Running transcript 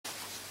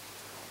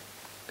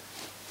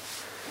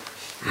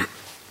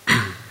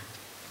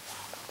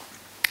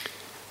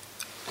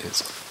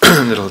it's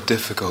a little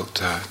difficult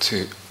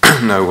to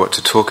know what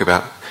to talk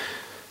about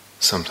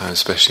sometimes,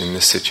 especially in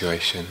this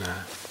situation.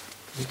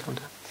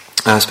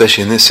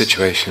 Especially in this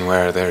situation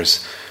where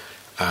there's,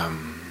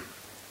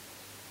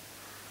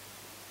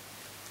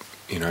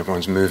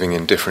 everyone's moving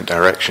in different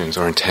directions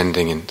or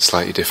intending in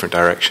slightly different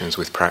directions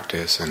with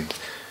practice, and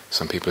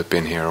some people have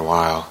been here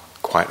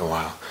quite a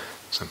while.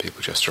 Some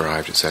people just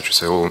arrived, etc.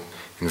 So all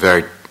in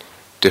very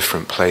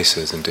different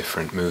places and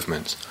different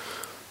movements.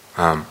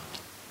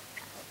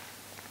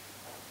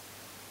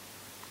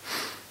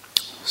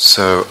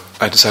 So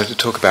I decided to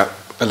talk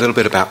a little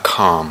bit about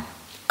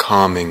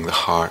calming the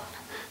heart,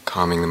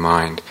 calming the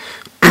mind,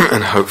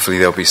 and hopefully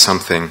there'll be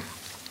something,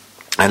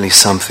 at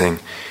least something,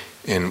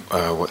 in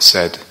what's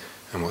said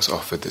and what's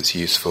offered that's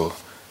useful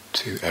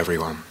to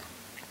everyone,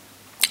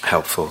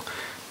 helpful.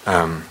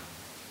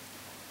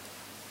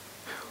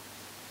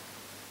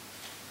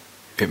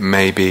 It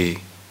may be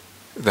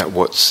that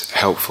what's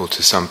helpful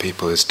to some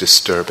people is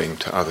disturbing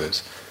to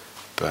others,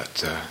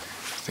 but I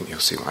think you'll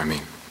see what I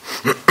mean.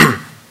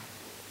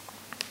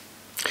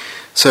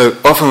 So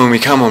often when we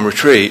come on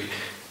retreat,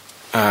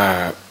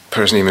 a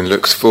person even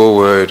looks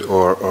forward,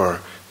 or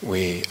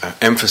we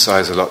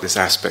emphasize a lot this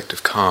aspect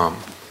of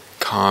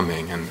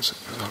calming, and it's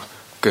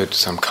good,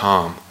 some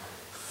calm.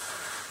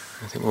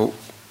 I think, well,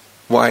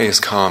 why is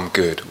calm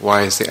good?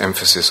 Why is the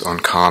emphasis on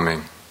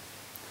calming?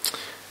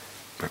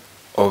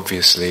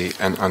 Obviously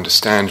and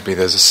understandably,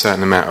 there's a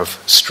certain amount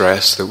of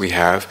stress that we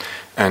have,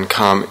 and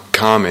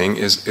calming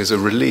is a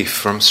relief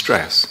from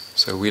stress,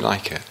 so we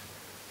like it.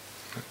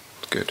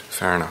 Good,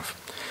 fair enough.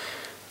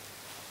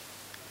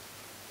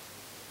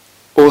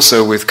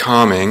 Also with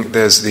calming,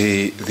 there's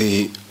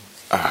the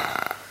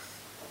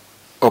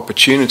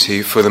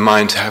opportunity for the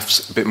mind to have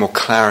a bit more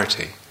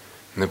clarity.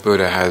 And the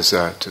Buddha has,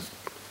 to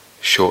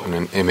shorten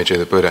an image of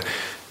the Buddha,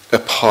 a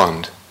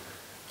pond.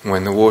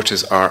 When the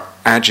waters are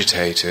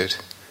agitated,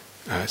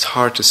 it's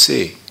hard to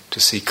see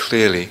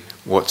clearly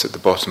what's at the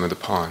bottom of the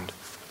pond.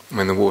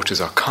 When the waters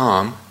are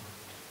calm,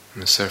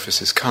 and the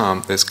surface is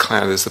calm, there's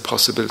the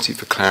possibility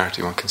for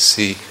clarity. One can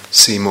see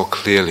more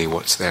clearly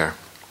what's there.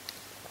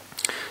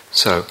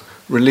 So,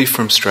 relief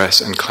from stress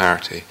and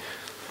clarity.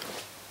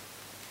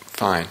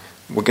 Fine.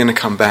 We're going to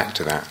come back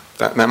to that.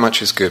 That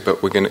much is good,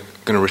 but we're going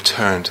to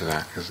return to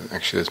that, because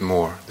actually there's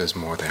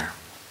more there.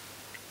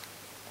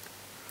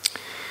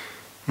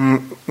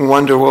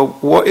 Wonder, well,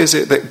 what is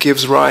it that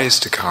gives rise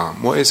to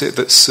calm? What is it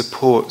that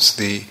supports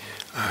the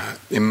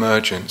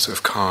emergence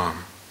of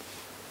calm?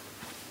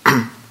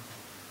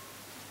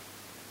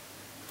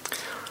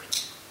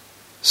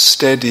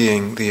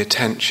 Steadying the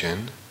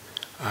attention,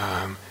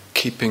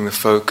 keeping the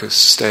focus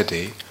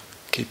steady,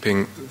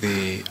 keeping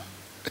the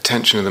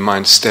attention of the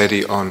mind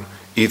steady on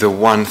either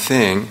one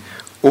thing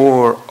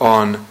or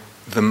on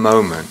the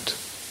moment,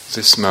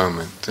 this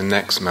moment, the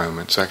next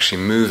moment. So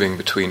actually moving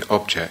between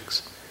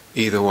objects,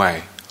 either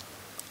way.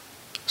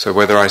 So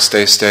whether I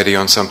stay steady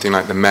on something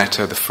like the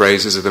metta, the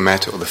phrases of the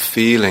metta, or the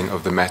feeling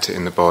of the metta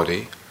in the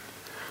body,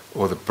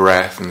 or the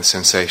breath and the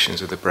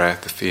sensations of the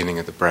breath, the feeling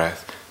of the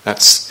breath,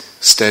 that's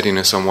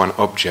steadiness on one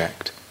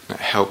object that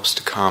helps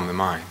to calm the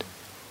mind.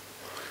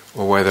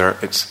 Or whether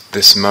it's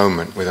this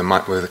moment with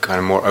a kind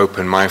of more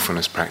open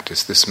mindfulness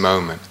practice, this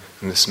moment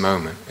and this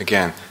moment,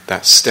 again,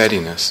 that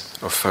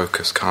steadiness of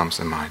focus calms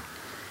the mind.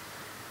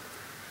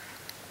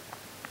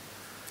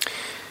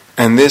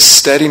 And this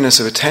steadiness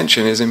of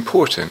attention is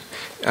important.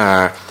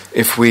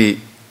 If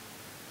we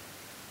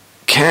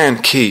can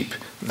keep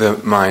the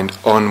mind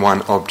on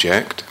one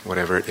object,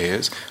 whatever it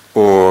is,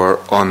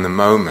 or on the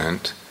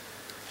moment,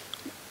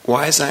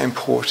 why is that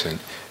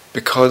important?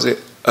 Because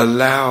it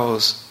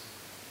allows,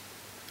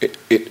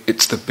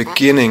 it's the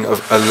beginning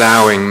of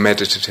allowing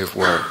meditative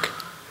work.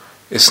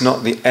 It's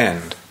not the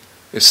end.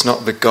 It's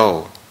not the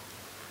goal.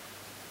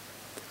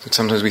 So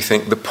sometimes we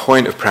think the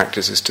point of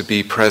practice is to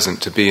be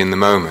present, to be in the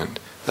moment.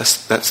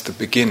 That's the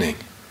beginning.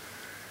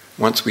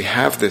 Once we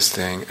have this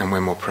thing and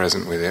we're more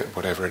present with it,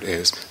 whatever it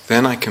is,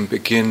 then I can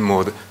begin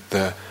more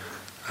the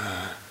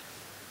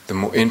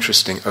more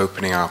interesting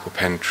opening up or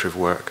penetrative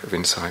work of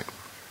insight.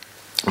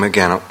 And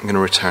again, I'm going to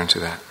return to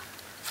that.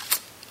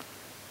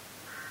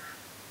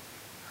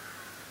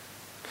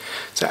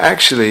 So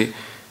actually,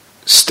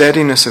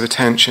 steadiness of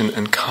attention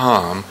and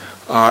calm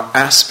are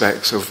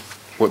aspects of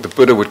what the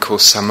Buddha would call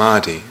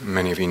samadhi.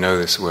 Many of you know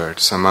this word,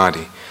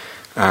 samadhi.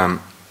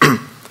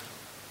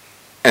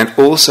 And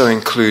also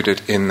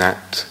included in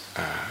that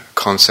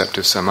concept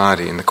of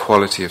samadhi, in the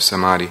quality of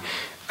samadhi,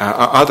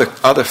 are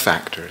other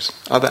factors,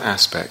 other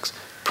aspects,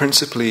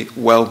 principally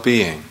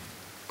well-being.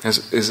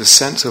 Is a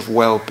sense of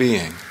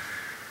well-being.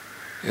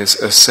 Is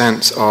a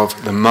sense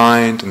of the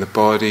mind and the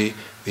body,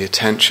 the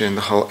attention,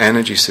 the whole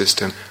energy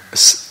system, a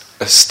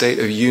state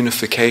of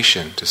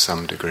unification to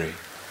some degree,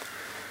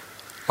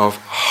 of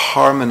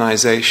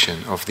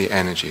harmonization of the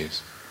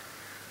energies.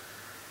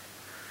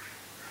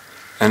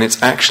 And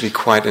it's actually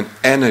quite an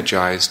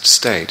energized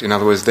state. In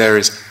other words, there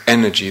is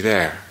energy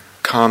there.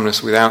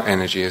 Calmness without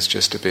energy is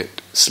just a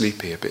bit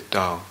sleepy, a bit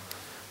dull.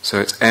 So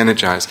it's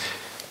energized.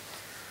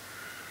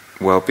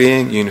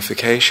 well-being,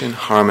 unification,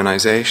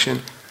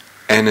 harmonization,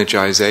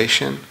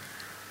 energization.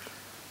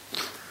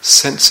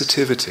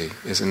 Sensitivity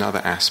is another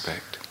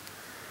aspect.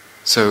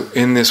 So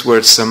in this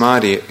word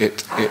samadhi,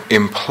 it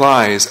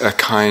implies a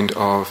kind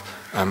of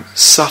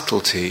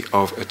subtlety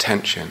of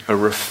attention, a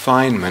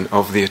refinement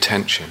of the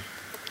attention.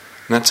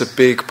 And that's a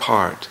big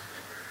part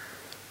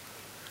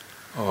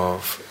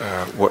of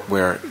what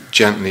we're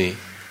gently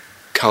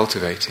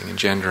cultivating,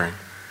 engendering.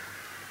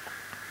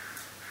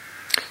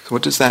 So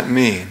what does that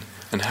mean?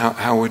 And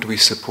how would we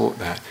support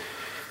that?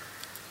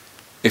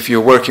 If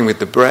you're working with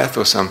the breath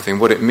or something,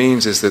 what it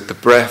means is that the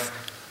breath,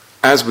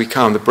 as we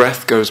come, the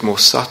breath goes more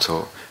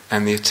subtle,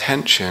 and the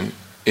attention,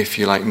 if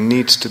you like,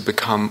 needs to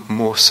become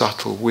more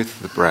subtle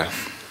with the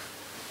breath.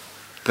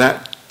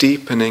 That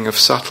deepening of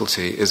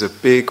subtlety is a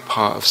big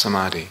part of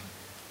samadhi.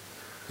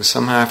 We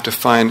somehow have to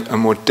find a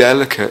more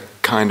delicate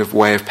kind of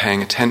way of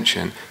paying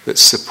attention that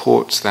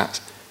supports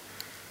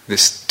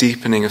this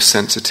deepening of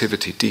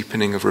sensitivity,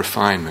 deepening of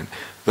refinement.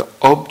 The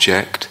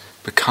object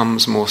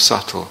becomes more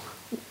subtle.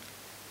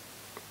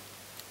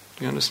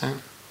 Do you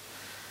understand?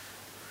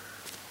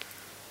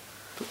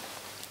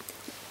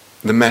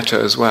 The metta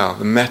as well.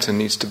 The metta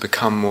needs to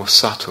become more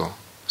subtle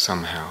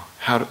somehow.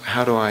 How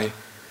do I...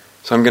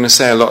 So I'm going to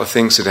say a lot of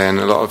things today, and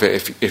a lot of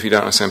it, if you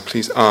don't understand,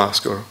 please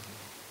ask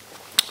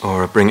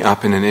or bring it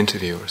up in an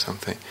interview or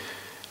something.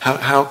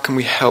 How can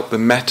we help the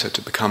metta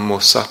to become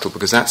more subtle?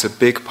 Because that's a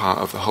big part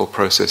of the whole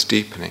process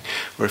deepening.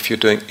 Or if you're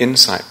doing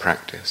insight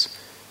practice,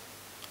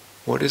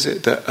 what is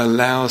it that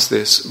allows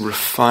this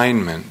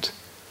refinement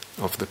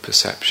of the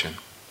perception?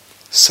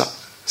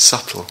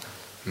 Subtle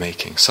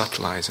making,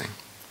 subtilizing.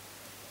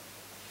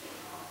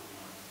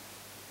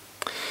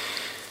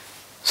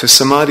 So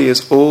samadhi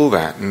is all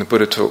that, and the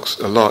Buddha talks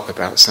a lot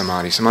about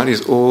samadhi. Samadhi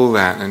is all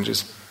that, and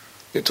just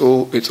it's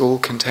all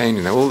contained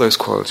in there, all those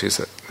qualities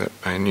that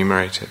I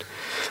enumerated.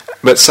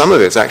 But some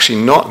of it's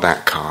actually not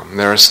that calm.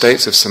 There are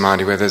states of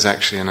samadhi where there's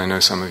actually, and I know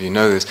some of you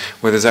know this,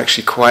 where there's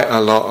actually quite a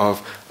lot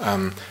of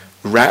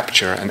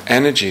rapture and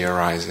energy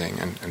arising,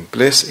 and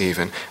bliss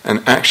even.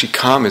 And actually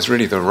calm is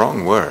really the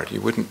wrong word.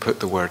 You wouldn't put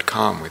the word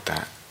calm with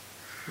that,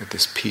 with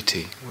this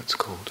piti, what's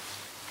called.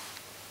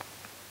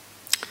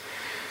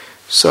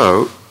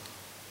 So,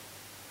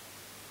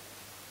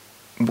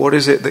 what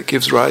is it that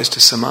gives rise to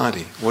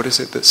samadhi? What is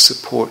it that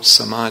supports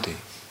samadhi?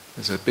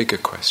 There's a bigger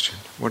question.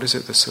 What is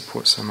it that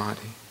supports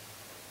samadhi?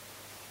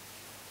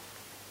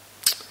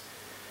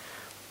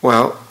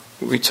 Well,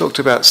 we talked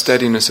about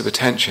steadiness of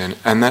attention,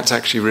 and that's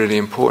actually really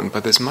important,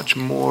 but there's much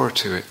more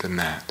to it than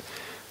that.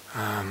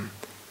 And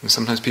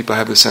sometimes people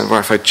have the sense, well,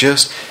 if I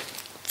just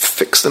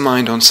fix the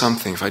mind on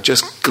something, if I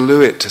just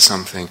glue it to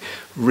something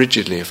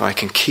rigidly, if I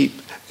can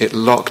keep it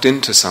locked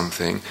into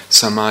something,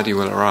 samadhi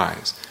will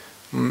arise.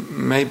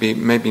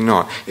 Maybe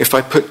not. If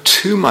I put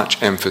too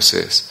much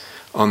emphasis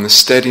on the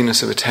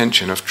steadiness of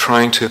attention, of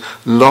trying to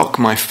lock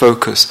my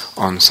focus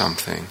on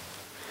something,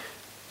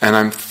 and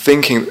I'm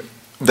thinking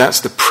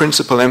that's the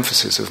principal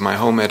emphasis of my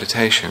whole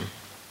meditation,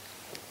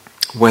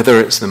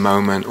 whether it's the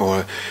moment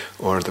or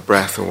the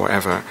breath or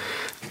whatever,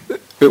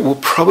 it will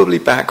probably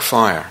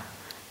backfire.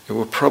 It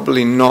will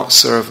probably not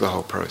serve the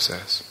whole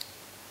process.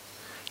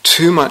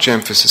 Too much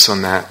emphasis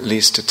on that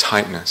leads to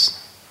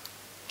tightness,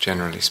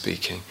 generally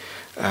speaking.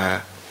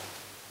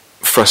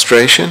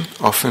 Frustration,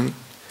 often,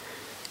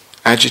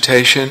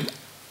 agitation,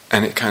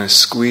 and it kind of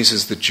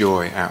squeezes the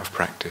joy out of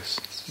practice.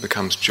 It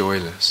becomes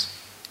joyless.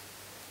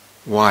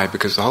 Why?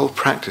 Because the whole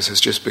practice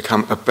has just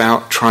become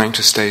about trying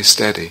to stay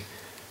steady.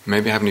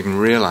 Maybe I haven't even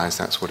realized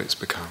that's what it's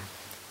become.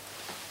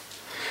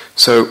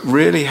 So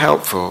really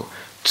helpful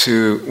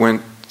to,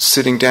 when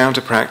sitting down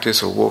to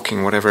practice or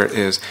walking, whatever it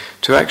is,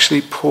 to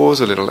actually pause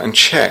a little and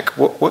check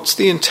what's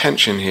the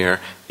intention here,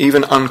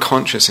 even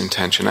unconscious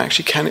intention.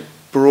 Actually, can it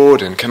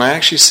broaden? Can I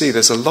actually see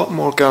there's a lot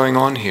more going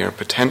on here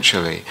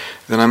potentially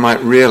than I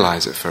might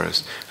realize at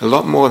first? A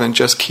lot more than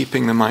just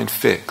keeping the mind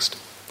fixed.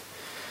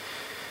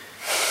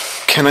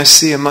 Can I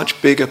see a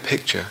much bigger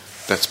picture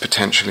that's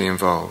potentially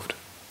involved?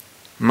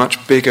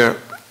 Much bigger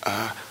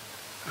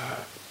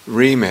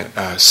remit,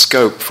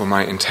 scope for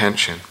my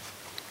intention.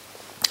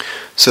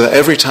 So that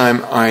every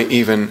time I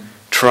even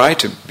try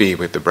to be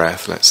with the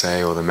breath, let's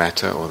say, or the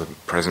metta, or the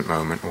present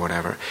moment, or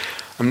whatever,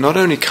 I'm not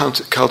only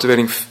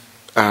cultivating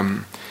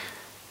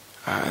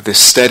this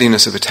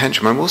steadiness of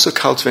attention, I'm also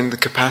cultivating the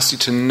capacity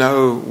to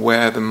know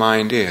where the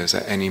mind is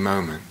at any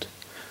moment.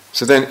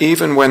 So then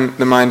even when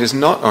the mind is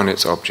not on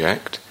its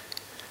object,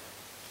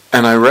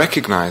 and I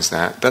recognize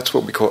that's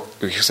what we could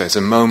say it's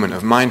a moment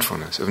of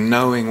mindfulness, of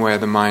knowing where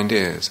the mind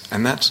is.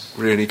 And that's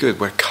really good.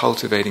 We're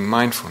cultivating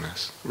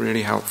mindfulness,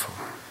 really helpful.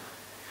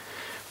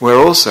 We're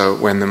also,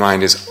 when the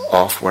mind is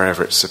off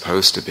wherever it's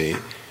supposed to be,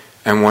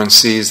 and one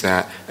sees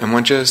that, and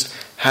one just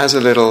has a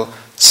little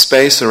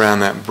space around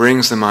that,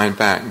 brings the mind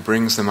back,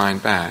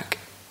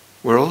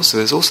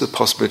 there's also the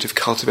possibility of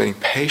cultivating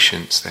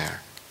patience there.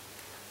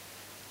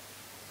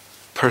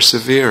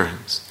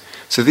 Perseverance.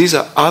 So these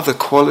are other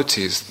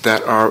qualities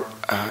that are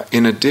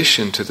in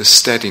addition to the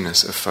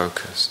steadiness of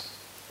focus.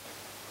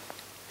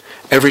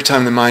 every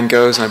time the mind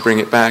goes and I bring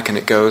it back, and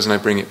it goes and I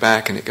bring it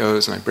back, and it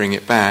goes and I bring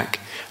it back,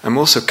 I'm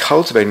also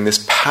cultivating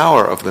this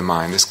power of the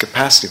mind, this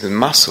capacity, the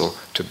muscle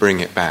to bring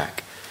it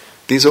back.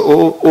 These are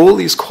all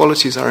these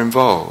qualities are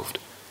involved,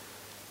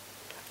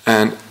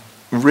 and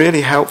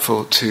really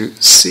helpful to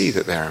see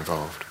that they're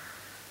involved.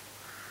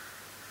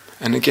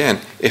 And again,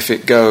 if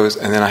it goes,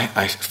 and then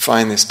I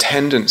find this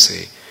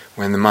tendency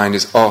when the mind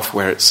is off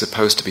where it's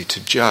supposed to be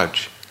to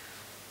judge,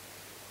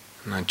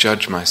 and I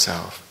judge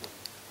myself,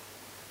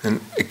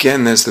 and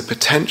again there's the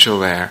potential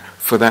there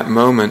for that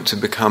moment to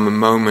become a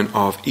moment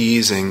of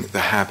easing the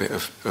habit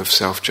of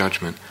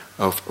self-judgment,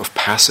 of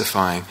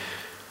pacifying,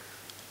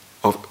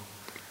 of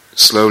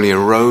slowly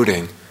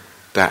eroding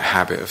that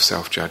habit of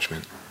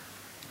self-judgment.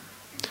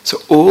 So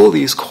all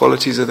these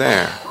qualities are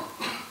there.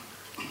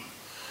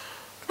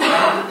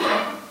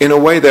 In a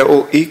way, they're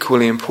all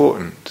equally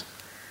important.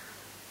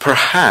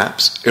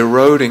 Perhaps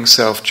eroding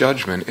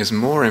self-judgment is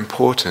more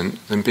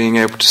important than being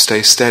able to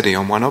stay steady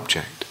on one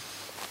object.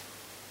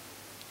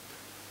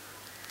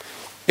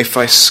 If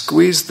I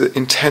squeeze the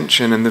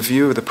intention and the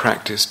view of the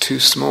practice too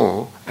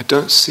small, I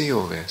don't see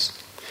all this.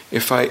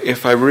 If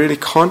I really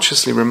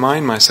consciously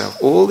remind myself,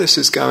 all this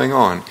is going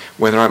on,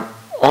 whether I'm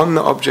on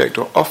the object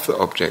or off the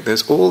object,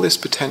 there's all this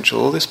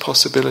potential, all this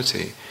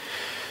possibility.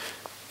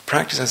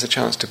 Practice has a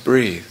chance to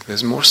breathe.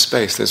 There's more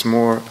space, there's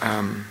more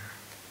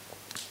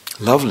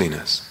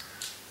loveliness.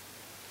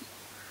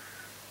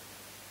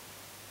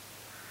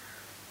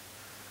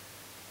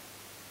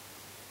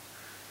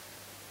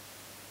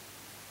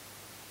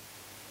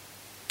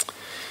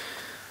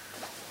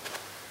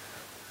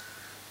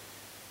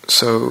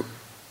 So,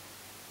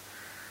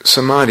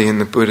 samadhi, in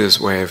the Buddha's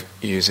way of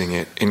using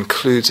it,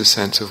 includes a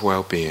sense of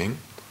well-being.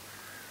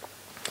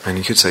 And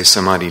you could say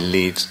samadhi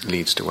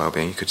leads to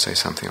well-being. You could say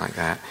something like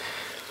that.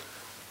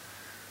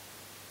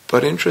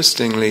 But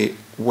interestingly,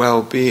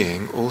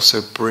 well-being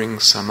also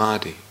brings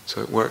samadhi.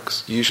 So it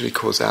works, usually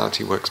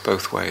causality works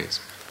both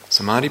ways.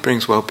 Samadhi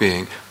brings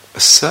well-being. A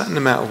certain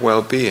amount of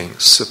well-being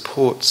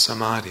supports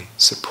samadhi,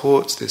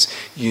 supports this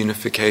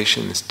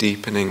unification, this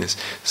deepening, this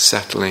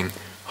settling,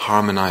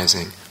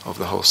 harmonizing of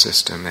the whole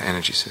system, the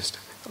energy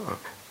system,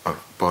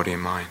 of body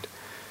and mind.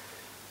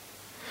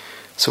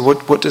 So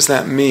what does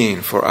that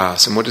mean for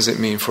us, and what does it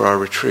mean for our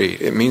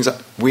retreat? It means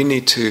that we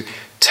need to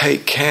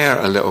take care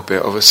a little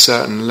bit of a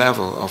certain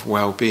level of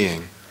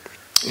well-being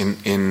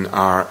in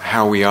our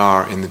how we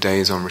are in the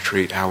days on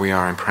retreat, how we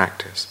are in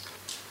practice.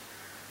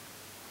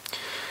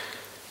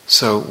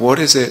 So what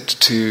is it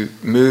to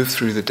move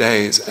through the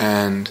days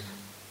and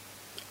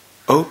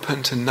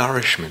open to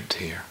nourishment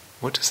here?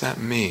 What does that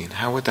mean?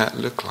 How would that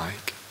look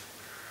like?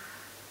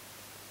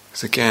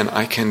 Because again,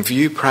 I can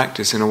view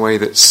practice in a way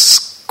that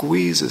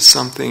squeezes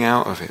something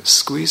out of it,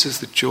 squeezes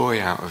the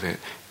joy out of it,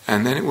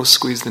 and then it will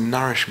squeeze the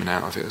nourishment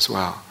out of it as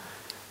well.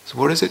 So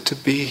what is it to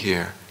be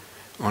here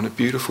on a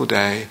beautiful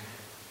day,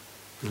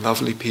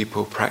 lovely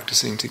people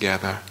practicing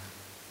together,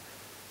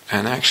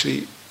 and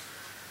actually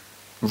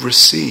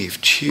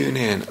receive, tune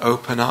in,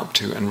 open up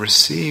to, and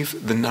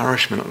receive the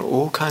nourishment on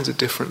all kinds of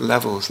different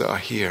levels that are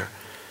here?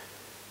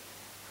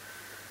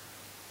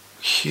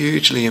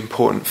 Hugely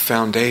important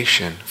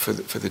foundation for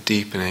the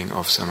deepening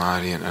of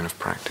samadhi and of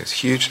practice.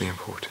 Hugely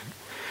important.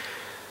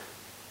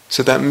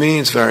 So that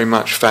means very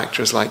much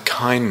factors like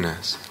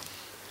kindness.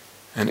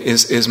 And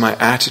is my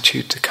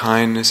attitude to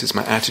kindness, is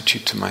my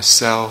attitude to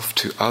myself,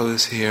 to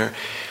others here,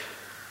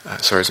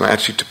 is my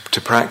attitude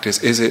to practice,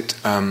 does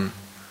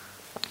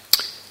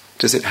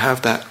it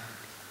have that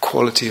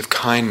quality of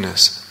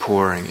kindness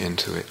pouring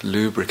into it,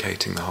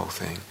 lubricating the whole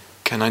thing?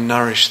 Can I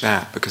nourish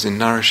that? Because in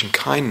nourishing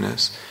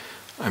kindness,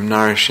 I'm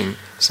nourishing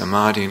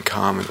samadhi and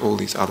calm and all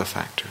these other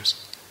factors.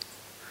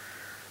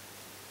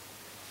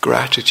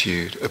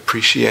 Gratitude,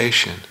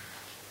 appreciation,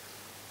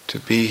 to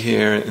be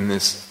here in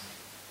this,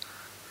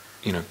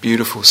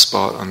 beautiful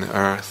spot on the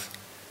earth,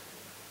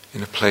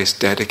 in a place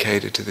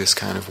dedicated to this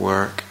kind of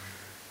work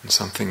and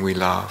something we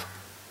love,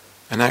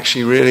 and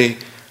actually really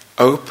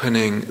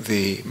opening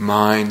the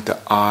mind, the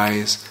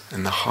eyes,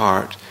 and the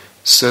heart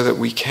so that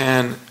we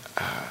can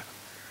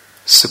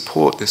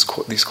support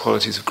these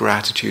qualities of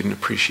gratitude and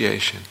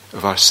appreciation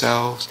of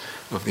ourselves,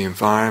 of the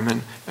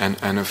environment,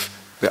 and of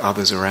the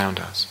others around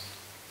us.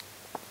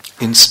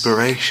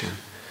 Inspiration,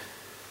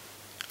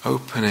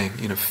 opening,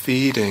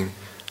 feeding,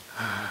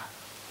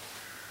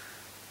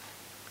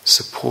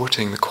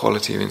 supporting the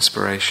quality of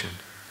inspiration.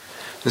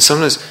 And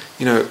sometimes,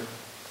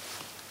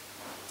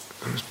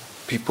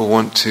 people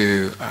want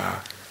to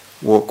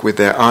walk with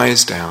their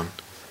eyes down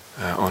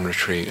on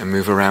retreat and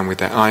move around with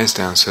their eyes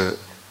down so that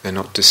they're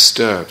not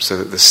disturbed, so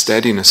that the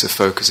steadiness of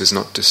focus is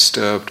not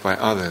disturbed by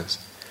others.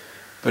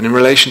 But in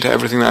relation to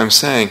everything that I'm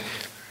saying,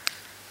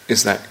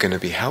 is that going to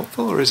be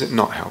helpful or is it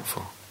not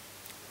helpful?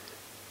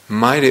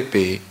 Might it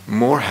be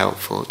more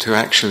helpful to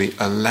actually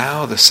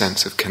allow the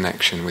sense of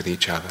connection with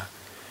each other?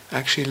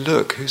 Actually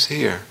look, who's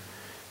here?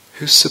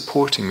 Who's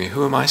supporting me?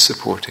 Who am I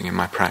supporting in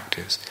my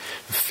practice?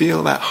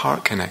 Feel that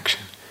heart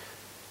connection.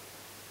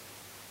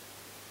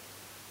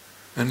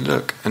 And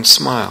look and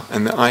smile,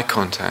 and the eye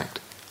contact.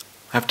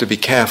 I have to be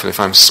careful if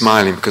I'm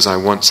smiling because I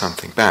want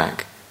something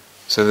back.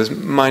 So there's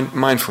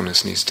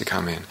mindfulness needs to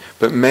come in.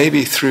 But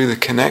maybe through the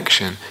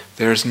connection,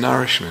 there is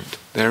nourishment,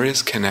 there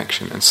is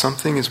connection, and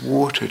something is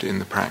watered in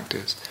the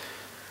practice.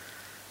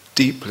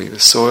 Deeply, the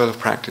soil of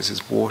practice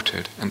is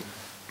watered, and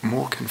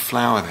more can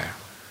flower there.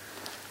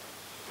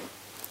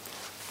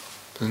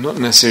 There's not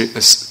necessarily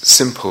a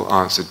simple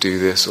answer, do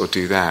this or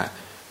do that,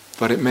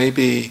 but it may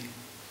be,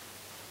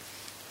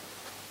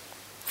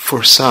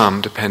 for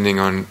some, depending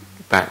on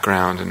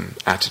background and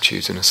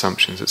attitudes and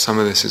assumptions, that some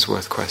of this is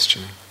worth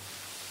questioning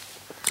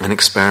and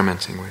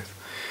experimenting with.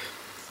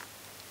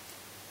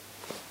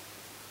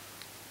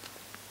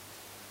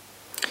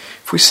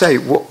 If we say,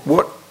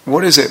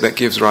 what is it that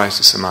gives rise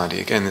to samadhi?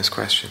 Again, this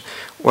question.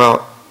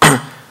 Well,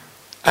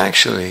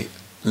 actually,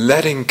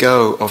 letting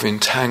go of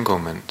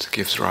entanglement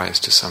gives rise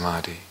to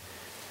samadhi.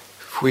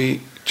 If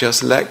we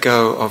just let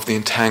go of the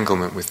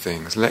entanglement with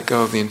things, let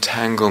go of the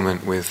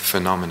entanglement with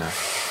phenomena,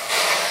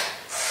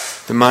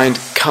 the mind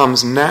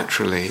comes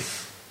naturally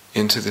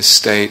into this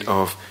state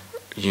of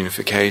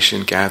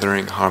unification,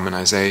 gathering,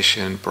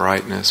 harmonization,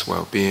 brightness,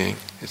 well-being,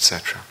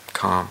 etc.,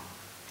 calm.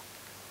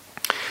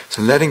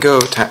 So letting go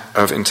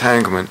of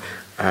entanglement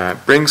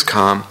brings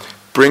calm,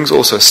 brings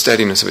also a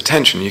steadiness of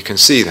attention. You can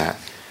see that.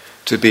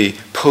 To be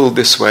pulled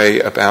this way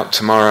about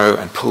tomorrow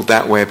and pulled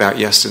that way about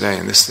yesterday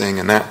and this thing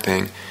and that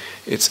thing.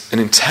 It's an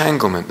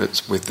entanglement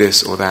that's with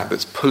this or that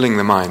that's pulling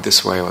the mind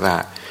this way or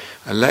that.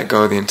 I let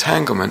go of the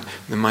entanglement,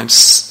 the mind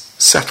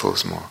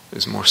settles more,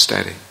 is more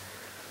steady.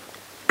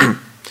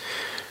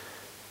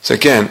 So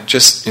again,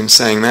 just in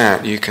saying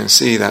that, you can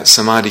see that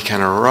samadhi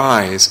can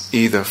arise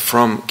either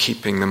from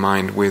keeping the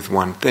mind with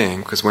one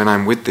thing, because when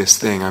I'm with this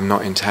thing, I'm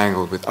not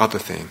entangled with other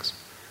things.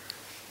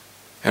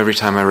 Every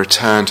time I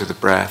return to the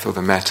breath or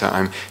the metta,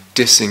 I'm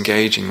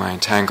disengaging my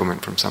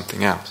entanglement from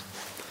something else.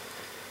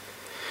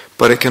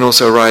 But it can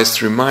also arise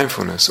through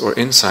mindfulness or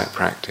insight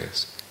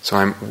practice. So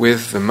I'm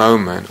with the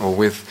moment or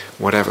with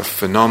whatever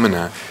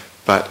phenomena,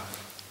 but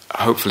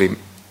hopefully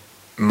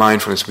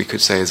mindfulness, we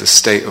could say, is a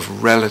state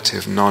of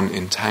relative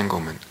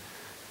non-entanglement.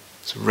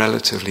 It's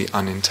relatively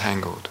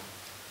unentangled.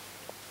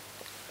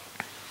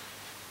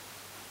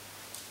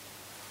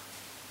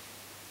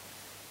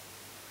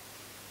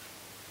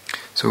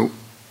 So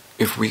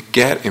if we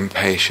get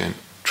impatient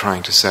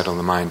trying to settle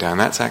the mind down,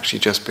 that's actually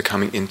just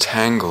becoming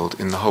entangled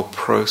in the whole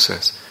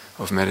process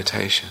of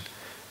meditation.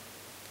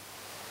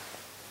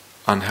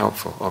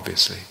 Unhelpful,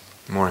 obviously.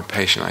 The more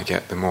impatient I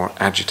get, the more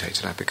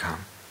agitated I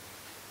become.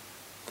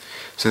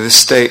 So this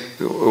state,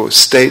 or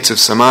states of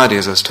samadhi,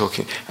 as I was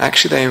talking,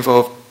 actually they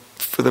involve,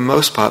 for the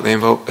most part, they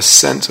involve a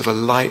sense of a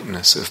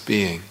lightness of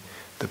being.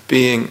 The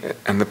being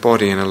and the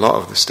body in a lot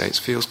of the states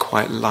feels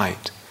quite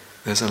light.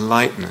 There's a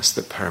lightness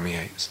that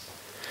permeates.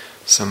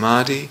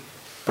 Samadhi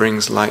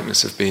brings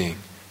lightness of being.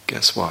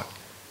 Guess what?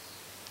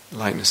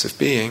 Lightness of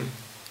being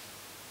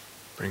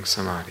brings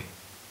samadhi.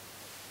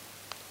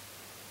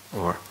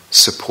 Or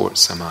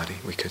supports samadhi,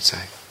 we could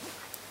say.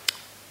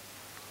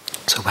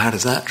 So how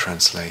does that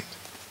translate?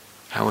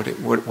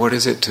 What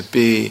is it to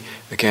be,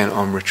 again,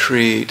 on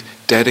retreat,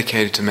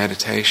 dedicated to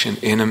meditation,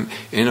 in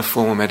a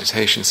formal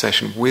meditation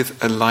session,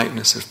 with a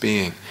lightness of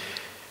being,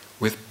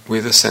 with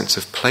a sense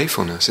of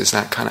playfulness? Is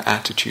that kind of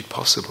attitude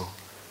possible?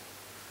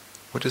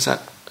 How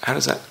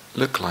does that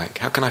look like?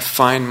 How can I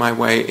find my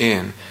way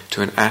in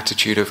to an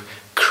attitude of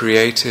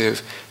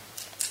creative,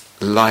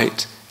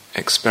 light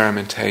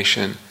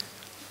experimentation,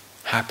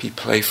 happy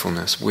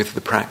playfulness with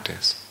the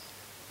practice?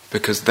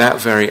 Because that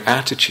very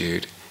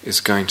attitude is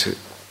going to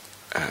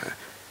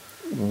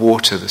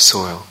water the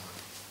soil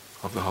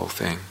of the whole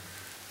thing.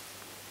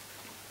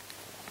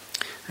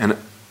 And,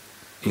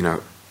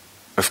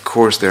 of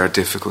course there are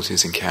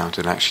difficulties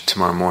encountered. Actually,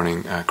 tomorrow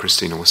morning,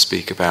 Christina will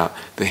speak about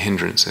the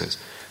hindrances.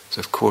 So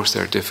of course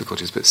there are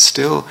difficulties, but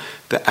still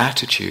the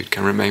attitude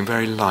can remain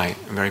very light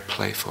and very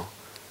playful.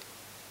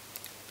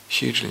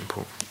 Hugely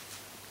important.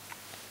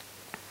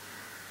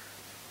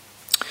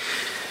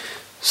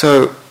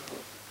 So,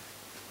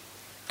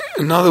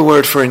 another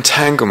word for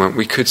entanglement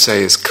we could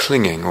say is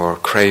clinging or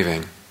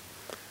craving.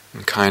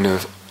 A kind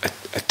of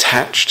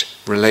attached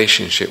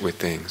relationship with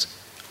things.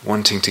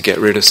 Wanting to get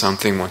rid of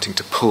something, wanting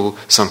to pull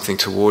something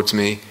towards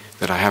me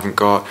that I haven't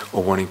got,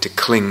 or wanting to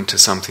cling to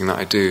something that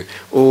I do.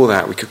 All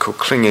that we could call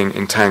clinging,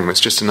 entanglement. It's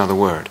just another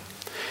word.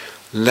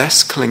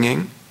 Less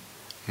clinging,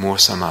 more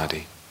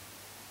samadhi.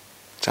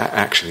 It's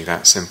actually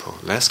that simple.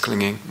 Less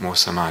clinging, more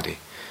samadhi.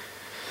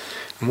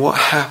 And what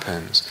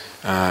happens,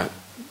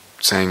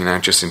 saying now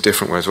just in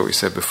different words what we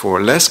said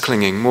before, less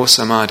clinging, more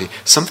samadhi.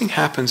 Something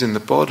happens in the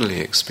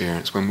bodily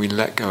experience when we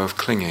let go of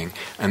clinging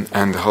and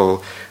the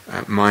whole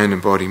mind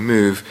and body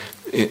move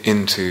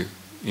into,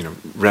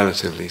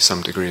 relatively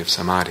some degree of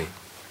samadhi.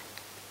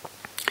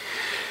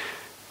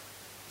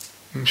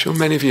 I'm sure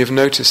many of you have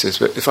noticed this,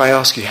 but if I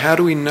ask you, how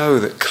do we know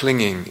that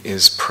clinging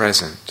is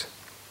present?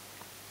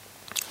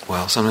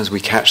 Well, sometimes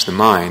we catch the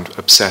mind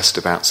obsessed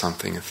about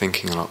something and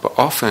thinking a lot, but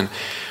often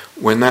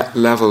when that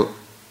level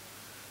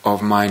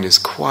of mind is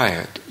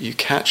quiet, you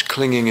catch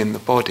clinging in the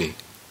body.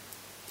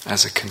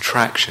 as a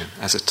contraction,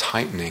 as a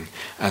tightening,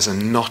 as a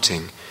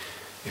knotting,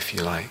 if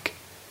you like.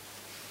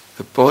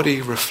 The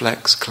body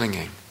reflects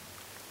clinging.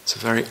 It's a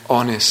very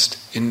honest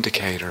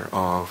indicator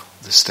of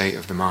the state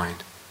of the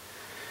mind.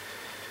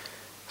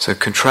 So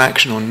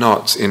contraction or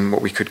knots in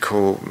what we could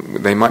call,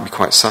 they might be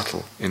quite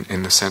subtle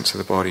in the sense of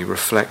the body,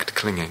 reflect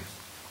clinging.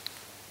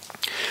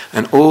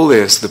 And all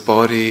this, the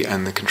body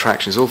and the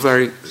contraction, is all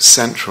very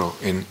central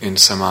in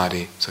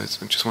samadhi. So I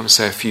just want to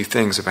say a few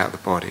things about the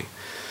body.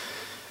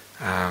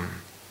 I'm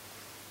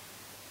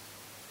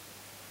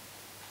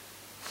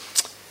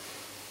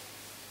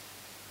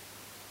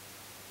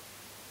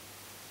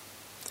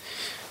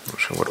not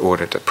sure what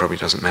order, that probably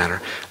doesn't matter.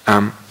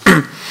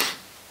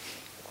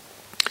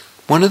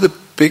 One of the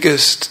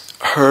biggest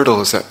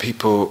hurdles that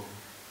people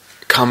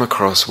come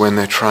across when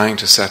they're trying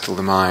to settle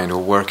the mind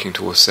or working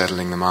towards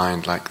settling the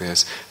mind like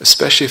this,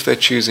 especially if they're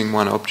choosing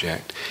one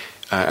object,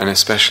 and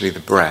especially the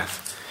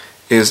breath,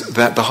 is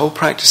that the whole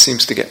practice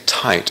seems to get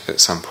tight at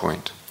some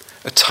point.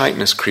 A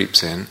tightness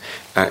creeps in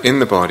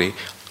the body,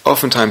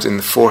 oftentimes in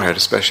the forehead,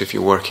 especially if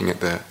you're working at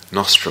the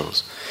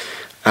nostrils.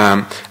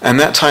 And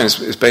that tightness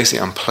is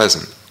basically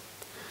unpleasant.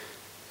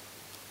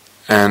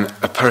 And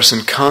a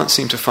person can't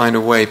seem to find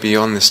a way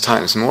beyond this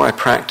tightness. The more I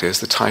practice,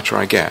 the tighter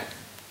I get.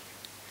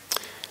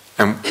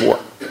 And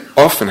what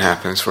often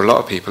happens for a lot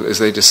of people is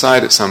they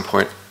decide at some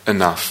point,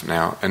 enough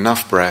now,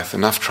 enough breath,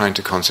 enough trying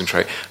to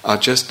concentrate. I'll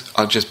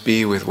just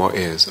be with what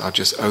is. I'll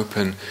just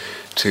open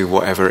to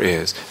whatever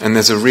is. And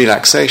there's a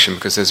relaxation,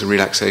 because there's a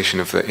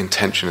relaxation of the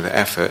intention of the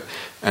effort,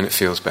 and it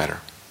feels better.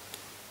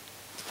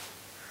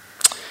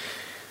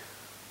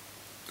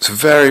 It's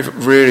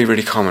really,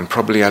 really common.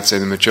 Probably I'd say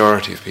the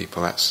majority of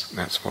people,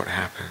 that's what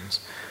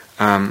happens.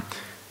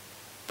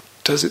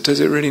 Does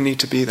it really need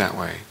to be that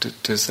way?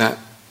 Does that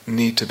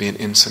need to be an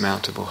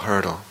insurmountable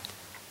hurdle?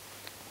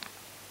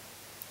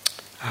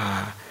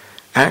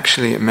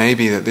 Actually, it may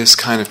be that this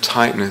kind of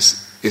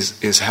tightness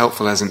is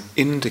helpful as an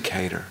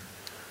indicator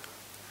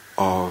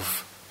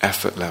of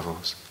effort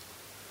levels.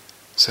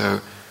 So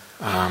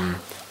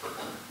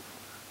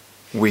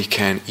we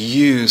can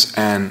use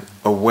an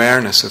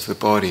awareness of the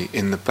body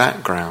in the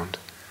background,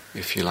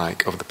 if you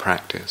like, of the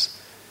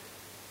practice.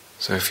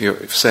 So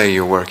if say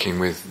you're working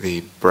with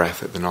the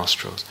breath at the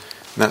nostrils,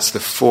 that's the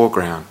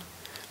foreground.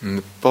 And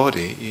the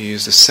body, you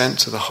use the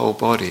sense of the whole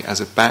body as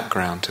a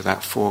background to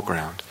that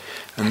foreground.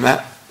 And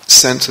that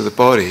sense of the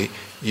body,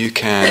 you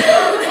can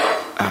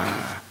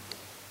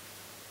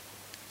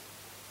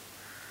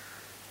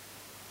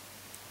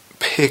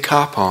pick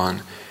up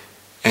on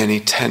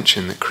any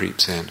tension that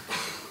creeps in.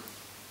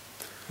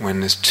 When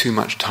there's too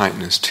much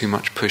tightness, too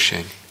much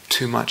pushing,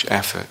 too much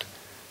effort.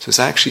 So it's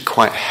actually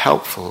quite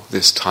helpful,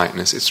 this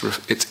tightness.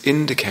 It's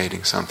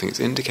indicating something. It's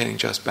indicating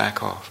just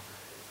back off.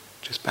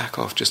 Just back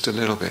off just a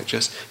little bit.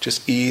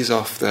 Just ease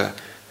off the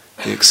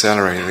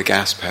accelerator, the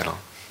gas pedal.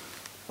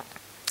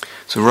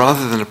 So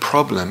rather than a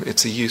problem,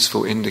 it's a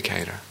useful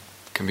indicator.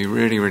 It can be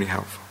really, really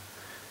helpful.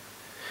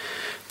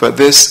 But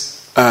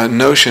this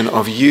notion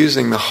of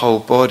using the whole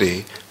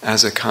body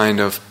as a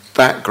kind of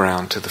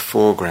background to the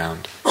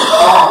foreground,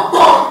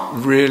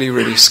 really,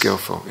 really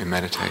skillful in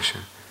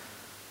meditation.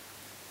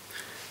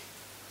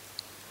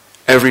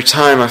 Every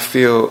time I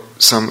feel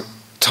some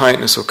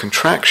tightness or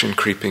contraction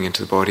creeping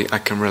into the body, I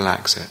can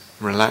relax it.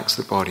 Relax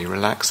the body,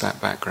 relax that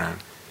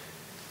background.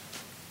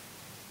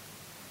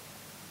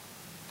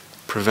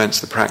 Prevents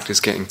the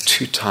practice getting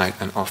too tight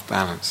and off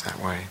balance that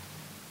way.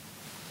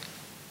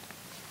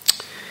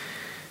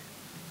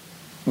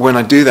 When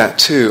I do that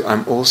too,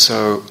 I'm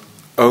also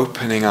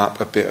opening up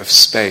a bit of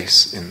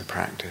space in the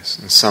practice.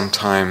 And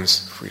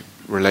sometimes, if we're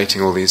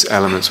relating all these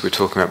elements we were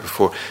talking about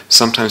before,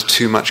 sometimes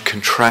too much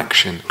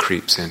contraction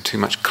creeps in, too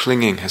much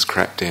clinging has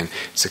crept in.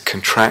 It's a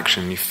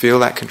contraction. You feel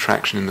that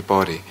contraction in the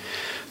body.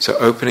 So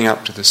opening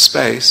up to the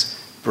space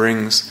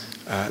brings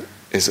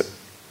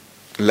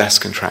less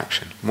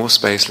contraction. More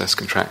space, less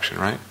contraction,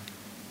 right?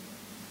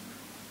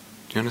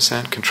 Do you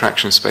understand?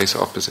 Contraction and space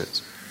are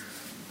opposites.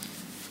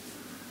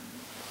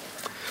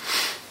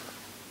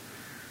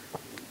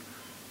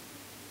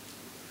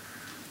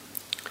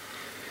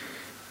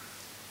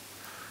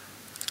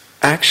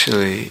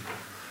 Actually,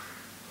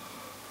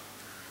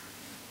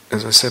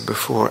 as I said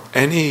before,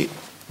 any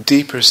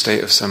deeper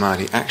state of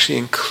samadhi actually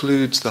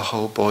includes the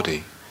whole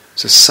body.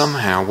 So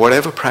somehow,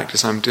 whatever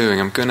practice I'm doing,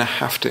 I'm going to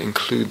have to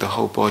include the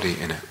whole body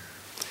in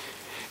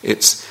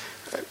it.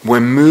 We're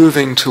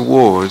moving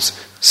towards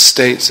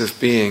states of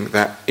being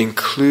that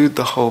include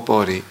the whole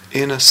body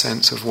in a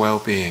sense of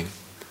well-being.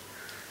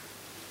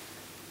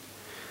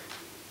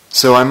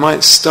 So I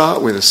might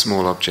start with a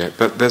small object,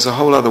 but there's a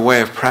whole other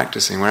way of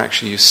practicing where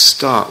actually you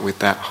start with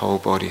that whole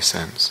body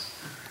sense.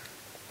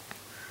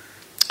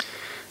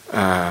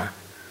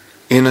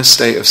 In a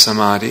state of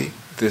samadhi,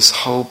 this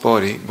whole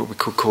body, what we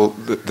could call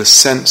the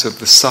sense of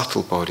the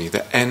subtle body,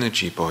 the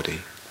energy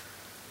body,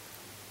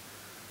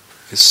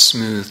 is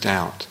smoothed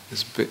out.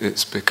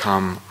 It's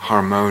become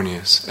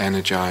harmonious,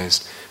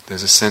 energized.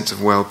 There's a sense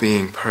of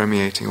well-being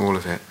permeating all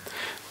of it.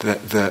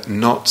 The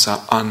knots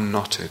are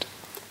unknotted.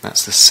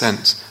 That's the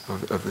sense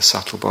of the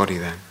subtle body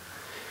then.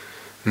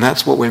 And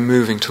that's what we're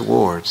moving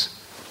towards,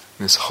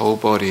 this whole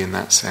body in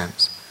that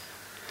sense.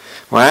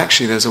 Well,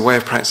 actually, there's a way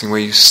of practicing where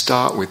you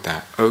start with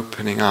that,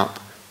 opening up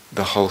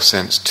the whole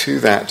sense to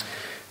that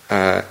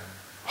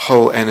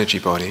whole energy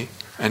body,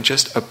 and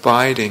just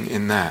abiding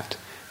in that,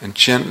 and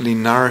gently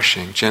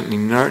nourishing, gently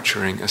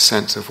nurturing a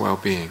sense of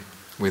well-being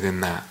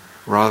within that,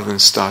 rather than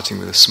starting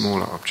with a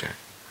smaller object.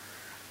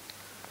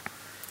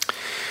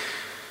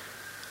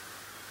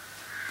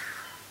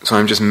 So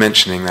I'm just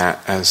mentioning that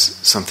as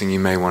something you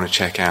may want to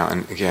check out.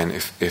 And again,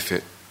 if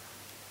it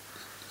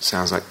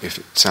sounds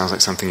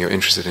like something you're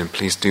interested in,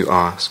 please do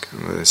ask.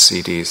 And there's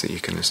CDs that you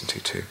can listen to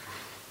too.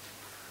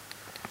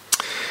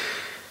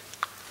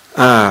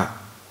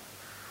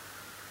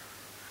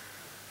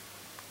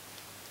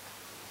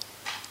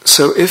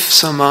 So if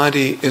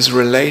samadhi is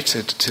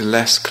related to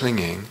less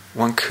clinging,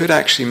 one could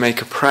actually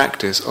make a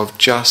practice of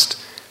just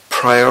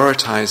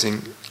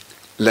prioritizing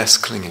less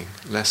clinging,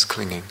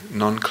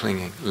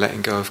 non-clinging,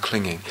 letting go of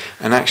clinging,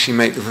 and actually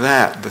make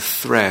that the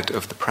thread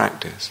of the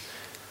practice.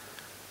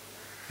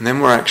 And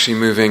then we're actually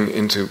moving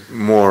into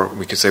more,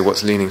 we could say,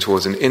 what's leaning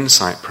towards an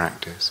insight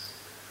practice.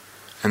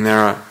 And there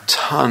are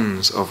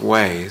tons of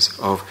ways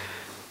of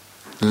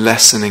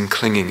lessening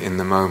clinging in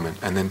the moment,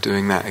 and then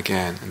doing that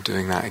again, and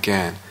doing that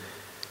again.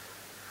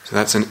 So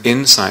that's an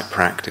insight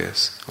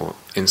practice, or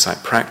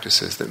insight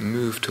practices that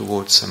move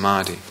towards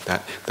samadhi,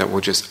 that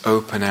will just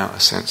open out a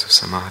sense of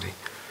samadhi.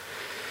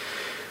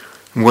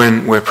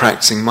 When we're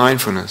practicing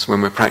mindfulness,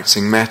 when we're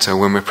practicing metta,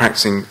 when we're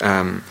practicing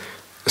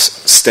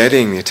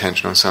steadying the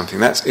attention on something,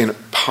 that's in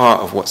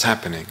part of what's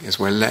happening, is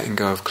we're letting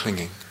go of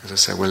clinging. As I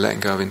said, we're letting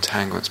go of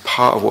entanglement. It's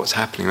part of what's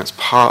happening. That's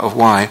part of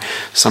why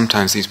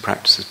sometimes these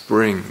practices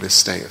bring this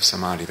state of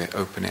samadhi. They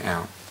open it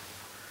out.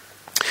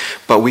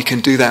 But we can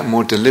do that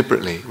more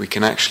deliberately. We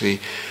can actually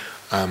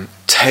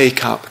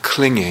take up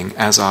clinging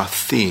as our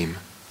theme.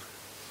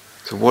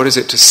 So what is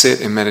it to sit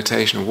in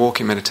meditation or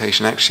walk in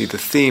meditation? Actually, the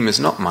theme is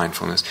not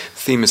mindfulness. The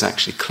theme is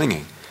actually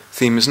clinging. The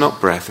theme is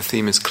not breath. The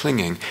theme is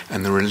clinging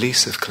and the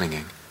release of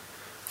clinging.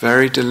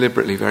 Very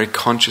deliberately, very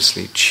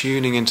consciously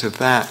tuning into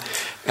that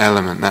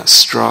element, that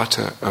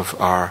strata of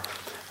our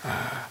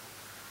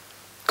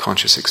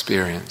conscious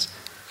experience,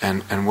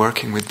 and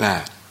working with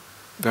that.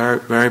 Very,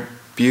 very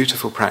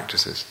beautiful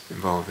practices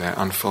involved there,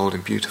 unfold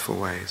in beautiful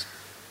ways.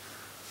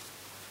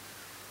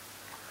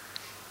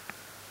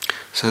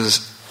 So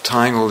there's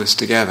tying all this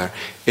together,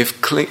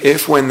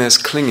 if when there's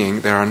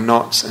clinging there are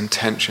knots and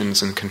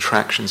tensions and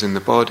contractions in the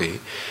body,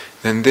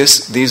 then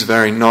these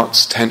very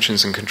knots,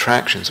 tensions and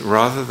contractions,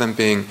 rather than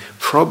being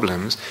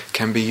problems,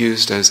 can be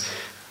used as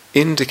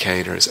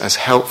indicators, as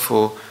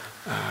helpful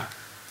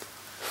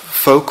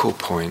focal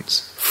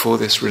points for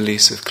this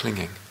release of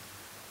clinging,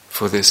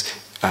 for this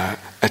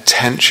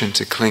attention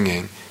to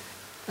clinging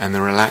and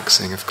the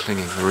relaxing of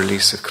clinging, the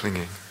release of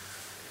clinging.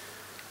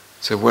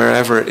 So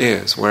wherever it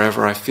is,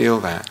 wherever I feel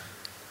that,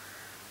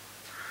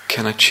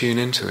 can I tune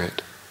into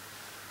it?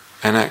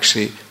 And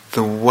actually,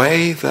 the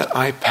way that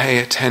I pay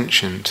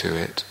attention to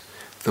it,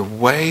 the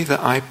way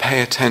that I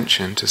pay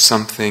attention to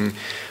something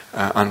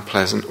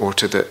unpleasant or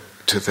to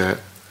the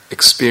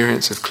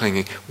experience of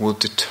clinging will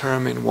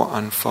determine what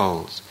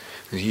unfolds.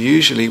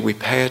 Usually we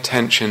pay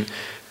attention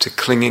to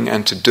clinging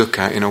and to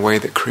dukkha in a way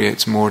that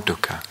creates more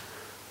dukkha.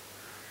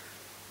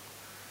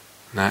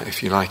 That,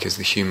 if you like, is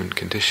the human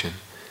condition.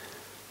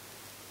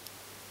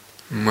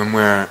 And when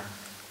we're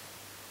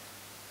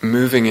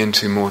moving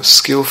into more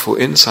skillful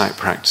insight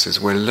practices,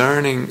 we're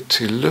learning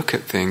to look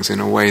at things in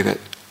a way that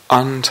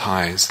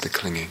unties the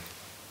clinging,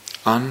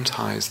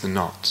 unties the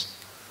knots.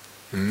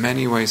 There are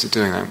many ways of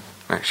doing that.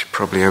 Actually,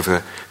 probably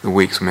over the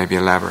weeks we'll maybe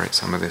elaborate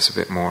some of this a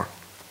bit more.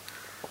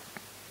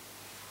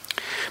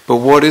 But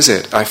what is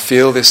it? I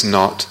feel this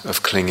knot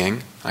of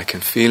clinging, I can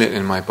feel it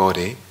in my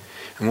body,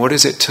 and what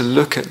is it to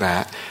look at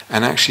that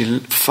and actually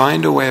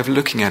find a way of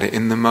looking at it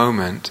in the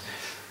moment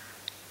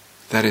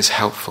that is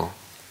helpful?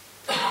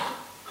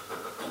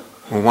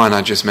 Well, one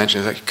I just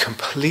mentioned is like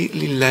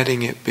completely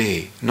letting it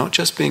be, not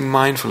just being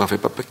mindful of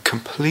it, but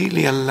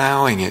completely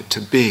allowing it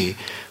to be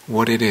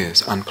what it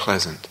is,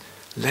 unpleasant.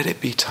 Let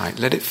it be tight,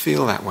 let it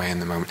feel that way in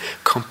the moment,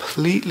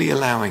 completely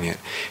allowing it.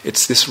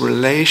 It's this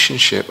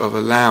relationship of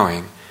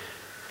allowing.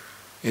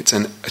 It's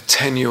an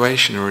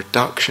attenuation, a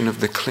reduction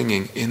of the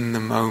clinging in the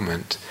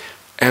moment.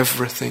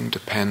 Everything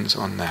depends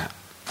on that.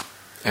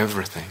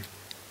 Everything.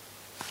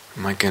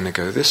 Am I going to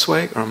go this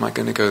way or am I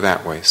going to go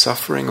that way?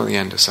 Suffering or the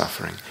end of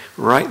suffering?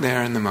 Right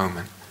there in the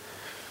moment.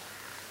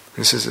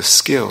 This is a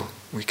skill.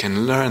 We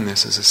can learn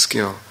this as a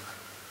skill.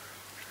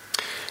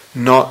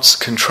 Knots,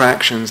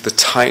 contractions, the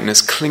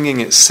tightness,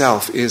 clinging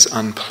itself is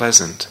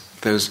unpleasant.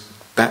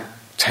 That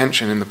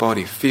tension in the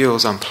body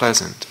feels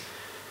unpleasant.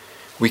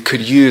 We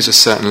could use a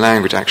certain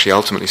language, actually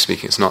ultimately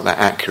speaking it's not that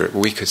accurate, but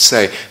we could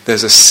say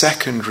there's a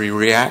secondary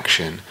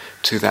reaction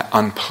to that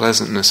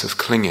unpleasantness of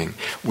clinging.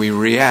 We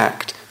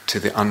react to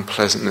the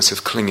unpleasantness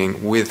of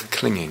clinging with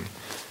clinging.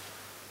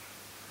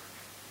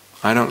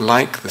 I don't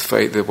like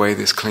the way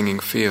this clinging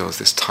feels,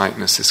 this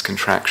tightness, this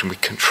contraction. We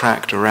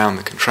contract around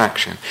the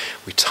contraction.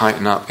 We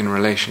tighten up in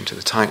relation to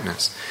the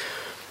tightness.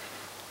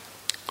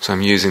 So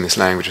I'm using this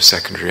language of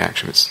secondary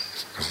action.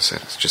 It's, as I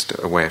said, it's just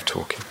a way of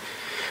talking.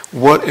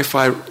 What if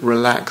I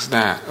relax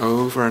that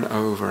over and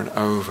over and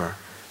over?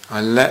 I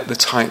let the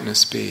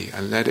tightness be.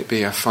 I let it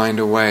be. I find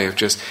a way of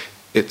just,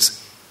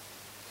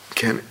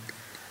 can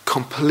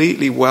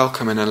completely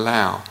welcome and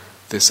allow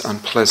this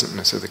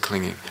unpleasantness of the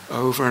clinging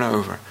over and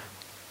over.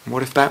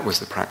 What if that was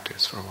the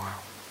practice for a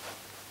while?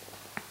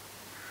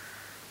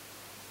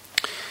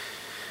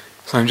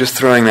 So I'm just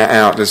throwing that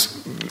out.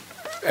 There's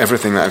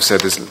everything that I've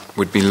said, there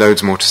would be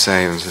loads more to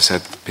say. As I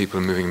said, people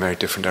are moving in very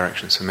different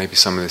directions. So maybe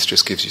some of this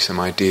just gives you some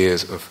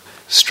ideas of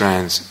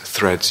strands,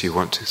 threads you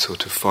want to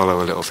sort of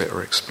follow a little bit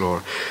or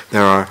explore.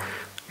 There are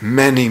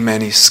many,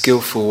 many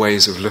skillful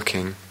ways of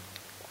looking,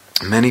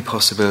 many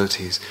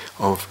possibilities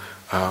of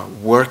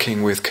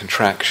working with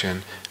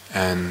contraction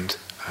and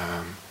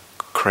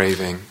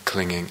craving,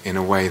 clinging in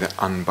a way that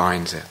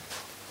unbinds it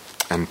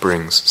and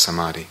brings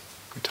samadhi.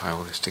 We tie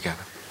all this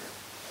together.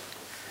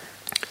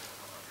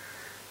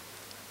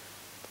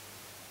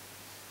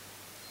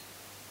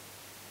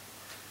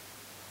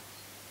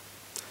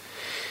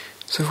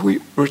 So if we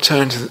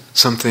return to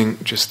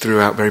something just threw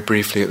out very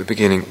briefly at the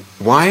beginning,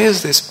 why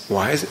is it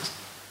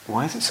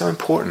so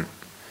important,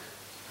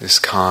 this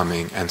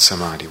calming and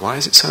samadhi? Why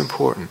is it so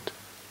important?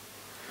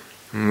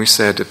 And we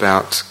said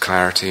about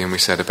clarity and we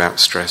said about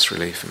stress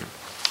relief.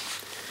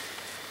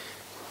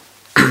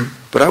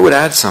 But I would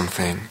add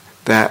something,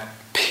 that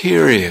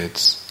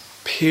periods,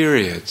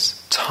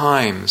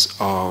 times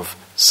of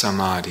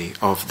samadhi,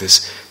 of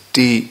this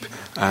deep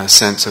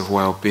sense of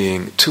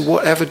well-being, to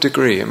whatever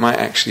degree, it might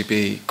actually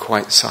be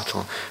quite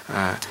subtle,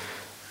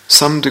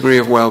 some degree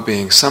of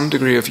well-being, some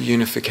degree of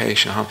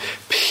unification,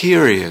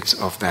 periods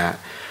of that,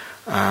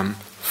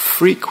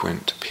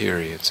 frequent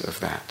periods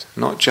of that,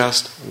 not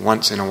just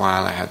once in a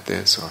while I had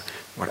this or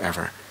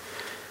whatever,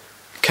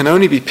 can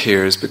only be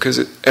periods because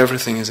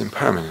everything is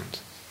impermanent.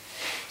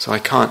 So I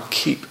can't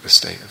keep a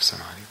state of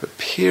samadhi. But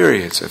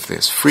periods of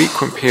this,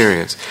 frequent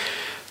periods,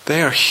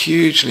 they are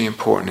hugely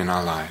important in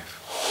our life.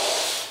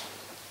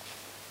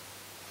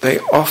 They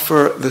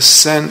offer the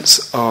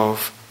sense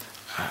of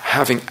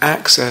having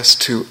access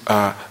to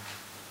a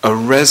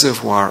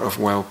reservoir of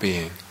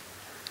well-being,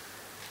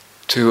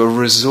 to a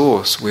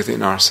resource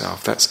within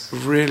ourselves that's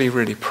really,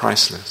 really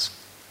priceless.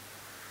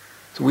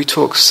 So we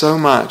talk so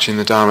much in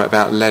the Dharma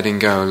about letting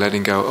go,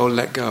 oh,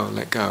 let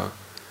go.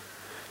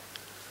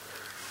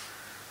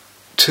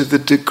 To the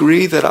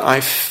degree that I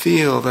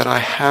feel that I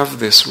have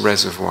this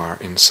reservoir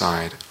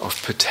inside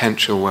of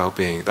potential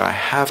well-being, that I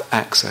have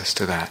access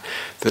to that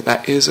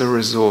is a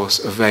resource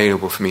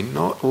available for me,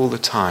 not all the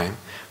time,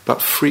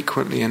 but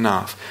frequently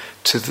enough,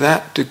 to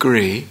that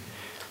degree,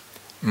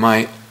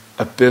 my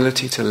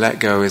ability to let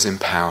go is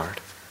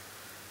empowered.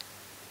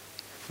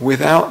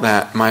 Without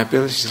that, my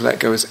ability to let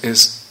go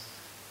is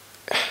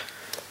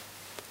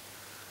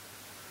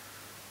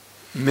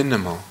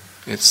minimal.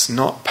 It's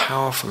not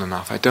powerful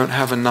enough. I don't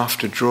have enough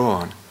to draw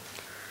on.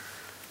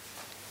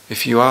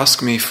 If you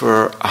ask me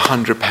for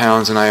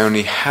 £100 and I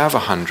only have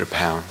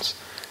 £100,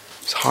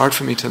 it's hard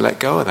for me to let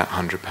go of that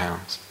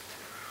 £100.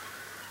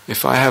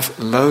 If I have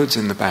loads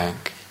in the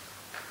bank,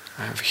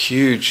 I have a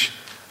huge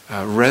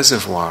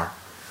reservoir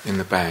in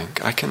the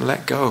bank, I can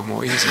let go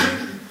more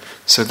easily.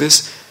 So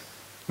this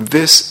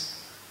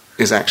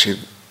is actually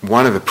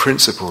one of the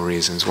principal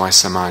reasons why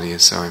samadhi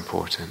is so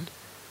important.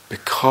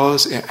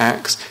 Because it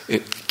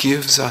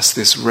gives us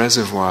this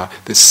reservoir,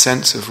 this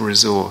sense of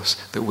resource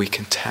that we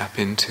can tap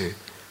into,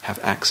 have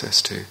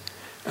access to.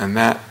 And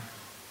that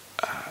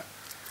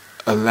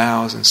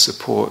allows and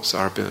supports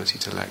our ability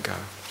to let go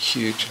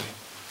hugely.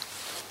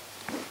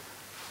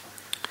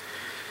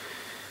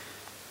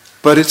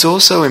 But it's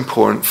also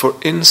important for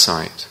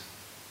insight.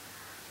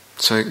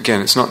 So again,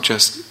 it's not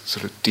just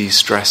sort of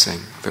de-stressing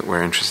that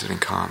we're interested in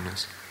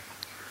calmness.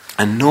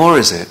 And nor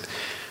is it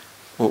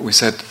what we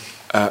said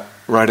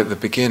right at the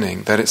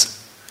beginning, that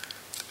it's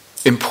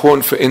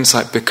important for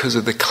insight because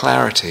of the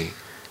clarity.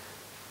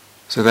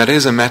 So that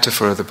is a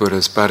metaphor of the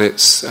Buddha's, but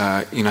it's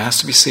has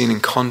to be seen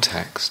in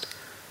context.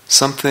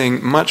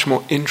 Something much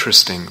more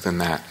interesting than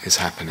that is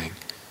happening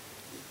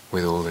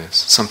with all this.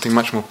 Something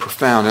much more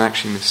profound and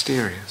actually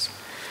mysterious.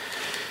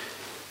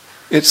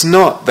 It's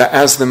not that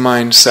as the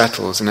mind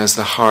settles and as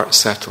the heart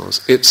settles,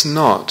 it's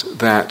not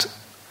that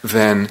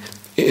then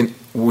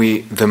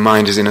the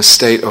mind is in a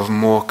state of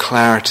more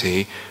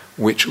clarity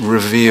which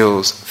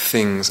reveals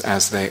things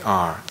as they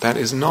are. That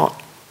is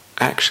not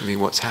actually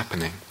what's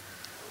happening.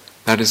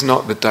 That is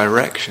not the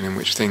direction in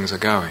which things are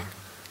going.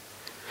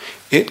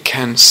 It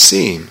can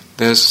seem,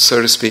 there's,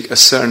 so to speak, a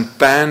certain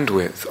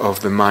bandwidth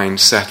of the mind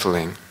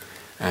settling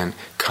and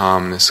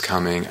calmness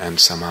coming and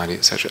samadhi,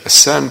 etc. A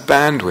certain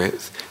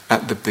bandwidth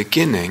at the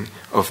beginning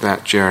of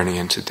that journey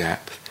into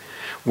depth,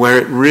 where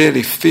it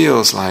really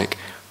feels like,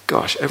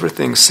 gosh,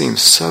 everything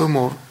seems so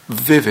more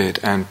vivid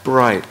and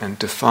bright and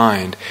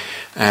defined,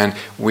 and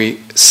we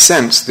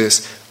sense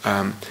this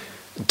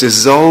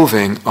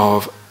dissolving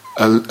of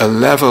a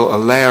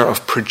layer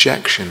of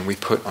projection we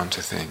put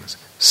onto things.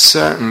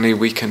 Certainly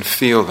we can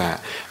feel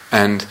that,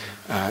 and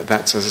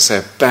that's, as I say,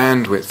 a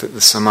bandwidth that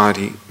the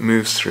samadhi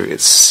moves through.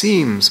 It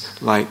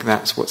seems like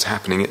that's what's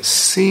happening. It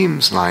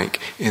seems like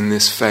in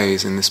this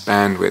phase, in this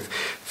bandwidth,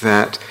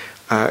 that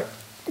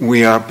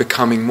we are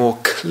becoming more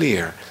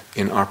clear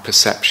in our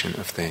perception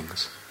of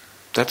things.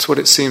 That's what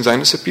it seems like.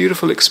 And it's a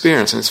beautiful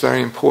experience, and it's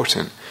very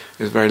important.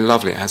 It's very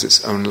lovely. It has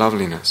its own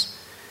loveliness.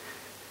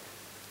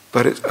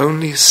 But it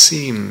only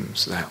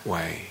seems that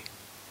way.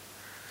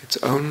 It's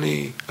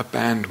only a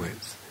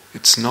bandwidth.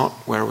 It's not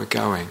where we're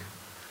going.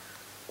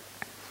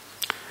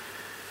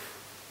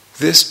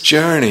 This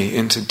journey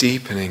into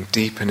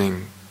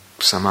deepening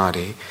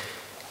samadhi,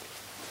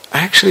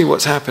 actually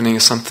what's happening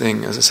is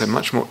something, as I said,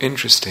 much more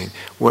interesting.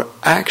 We're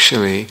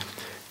actually,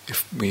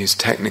 if we use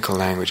technical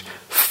language,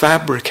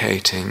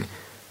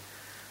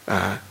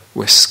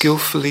 we're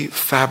skillfully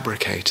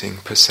fabricating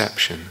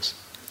perceptions.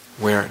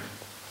 We're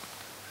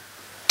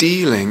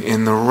dealing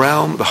in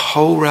the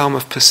whole realm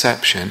of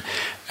perception,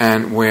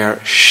 and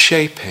we're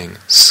shaping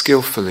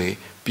skillfully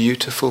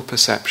beautiful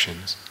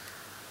perceptions.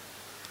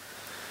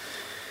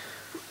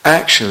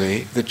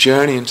 Actually, the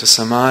journey into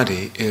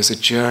samadhi is a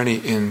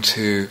journey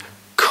into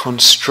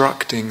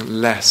constructing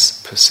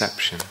less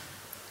perception.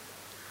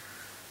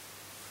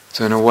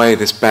 So in a way,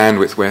 this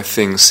bandwidth where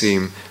things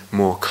seem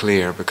more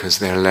clear because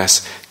they're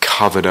less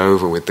covered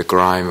over with the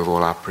grime of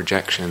all our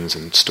projections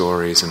and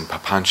stories and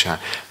papancha,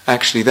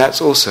 actually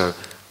that's also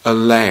a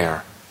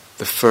layer,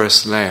 the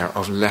first layer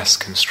of less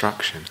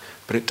construction.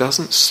 But it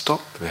doesn't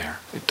stop there.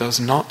 It does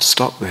not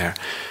stop there.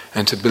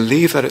 And to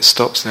believe that it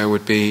stops there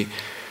would be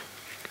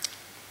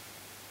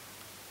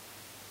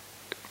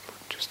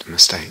just a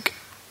mistake.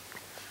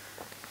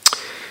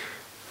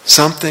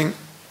 Something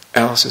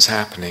else is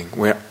happening.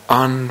 We're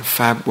on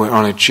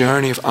a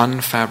journey of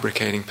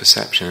unfabricating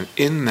perception, and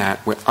in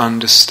that we're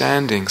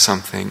understanding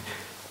something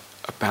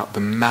about the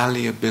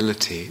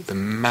malleability, the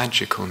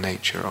magical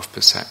nature of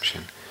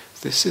perception.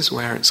 This is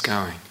where it's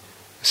going.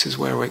 This is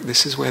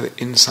where the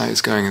insight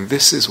is going, and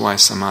this is why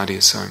samadhi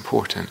is so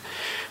important.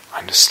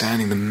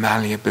 Understanding the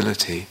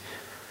malleability,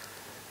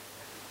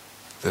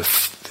 the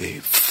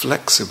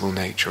flexible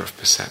nature of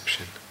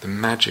perception, the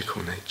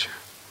magical nature.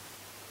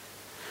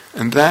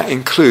 And that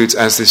includes,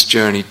 as this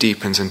journey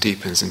deepens and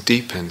deepens and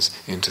deepens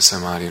into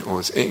samadhi and all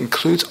this, it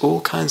includes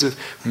all kinds of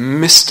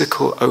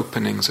mystical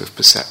openings of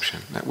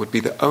perception. That would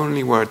be the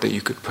only word that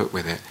you could put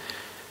with it.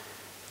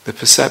 The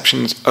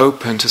perception's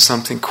open to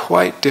something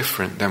quite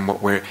different than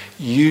what we're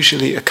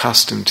usually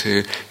accustomed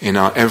to in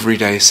our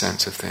everyday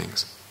sense of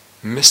things.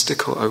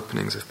 Mystical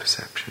openings of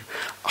perception.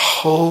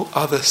 Whole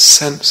other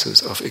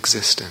senses of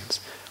existence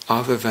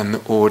other than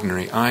the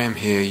ordinary. I am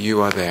here,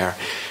 you are there.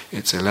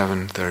 It's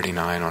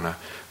 11:39 on a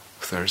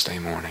Thursday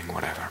morning,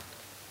 whatever.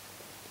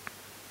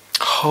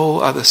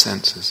 Whole other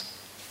senses.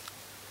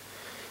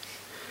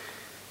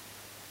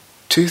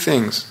 Two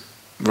things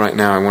right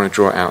now I want to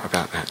draw out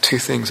about that. Two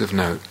things of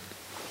note.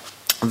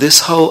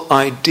 This whole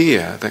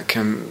idea that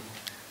can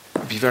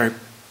be very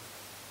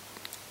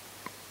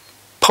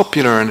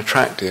popular and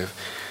attractive,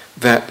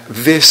 that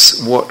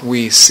this, what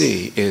we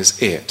see, is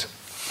it.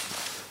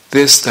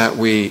 This that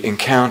we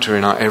encounter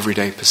in our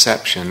everyday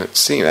perception,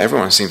 that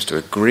everyone seems to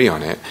agree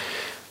on it,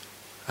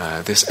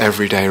 this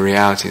everyday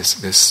reality,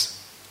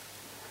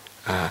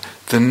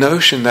 the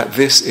notion that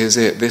this is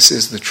it, this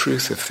is the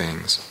truth of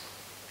things.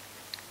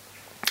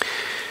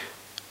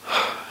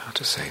 How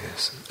to say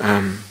this?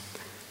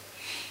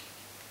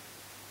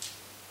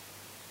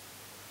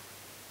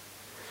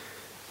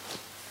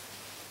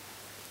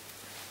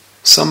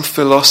 Some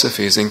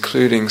philosophies,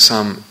 including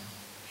some,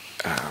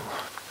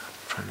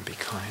 trying to be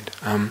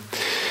kind,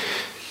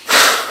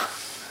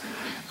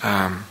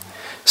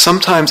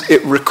 sometimes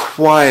it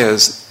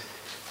requires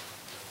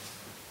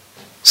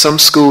some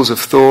schools of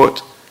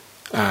thought,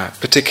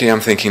 particularly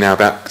I'm thinking now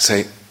about,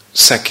 say,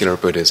 secular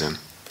Buddhism.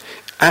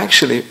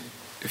 Actually,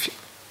 if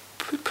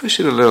you push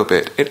it a little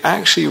bit, it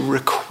actually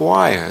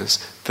requires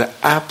the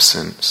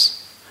absence,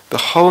 the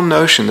whole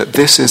notion that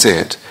this is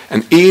it,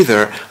 and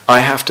either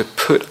I have to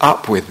put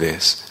up with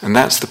this, and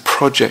that's the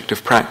project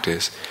of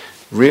practice,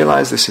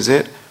 realize this is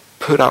it,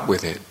 put up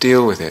with it,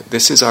 deal with it,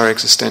 this is our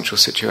existential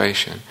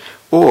situation,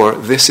 or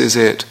this is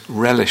it,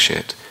 relish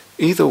it.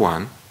 Either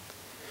one.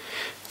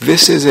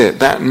 This is it,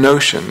 that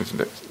notion,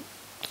 that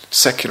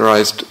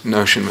secularized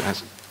notion that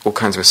has all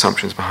kinds of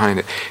assumptions behind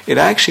it, it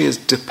actually is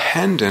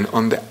dependent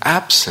on the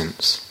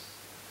absence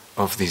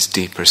of these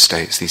deeper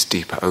states, these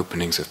deeper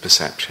openings of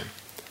perception.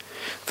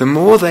 The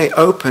more they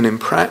open in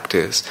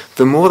practice,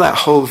 the more that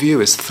whole view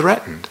is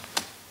threatened.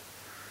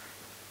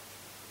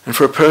 And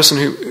for a person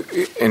who,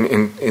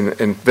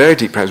 in very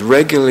deep practice,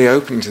 regularly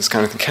opening to this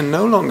kind of thing, can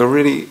no longer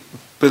really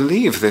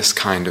believe this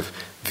kind of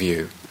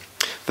view.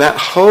 That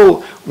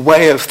whole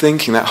way of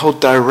thinking, that whole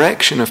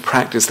direction of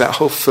practice, that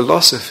whole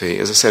philosophy,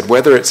 as I said,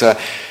 whether it's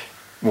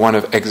one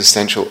of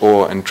existential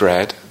awe and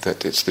dread,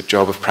 that it's the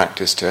job of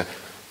practice to,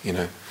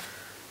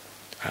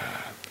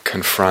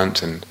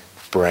 confront and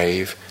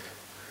brave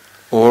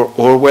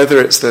Or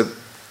whether it's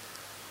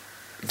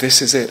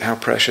this is it, how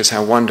precious,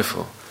 how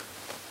wonderful.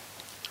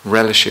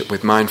 Relish it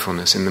with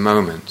mindfulness in the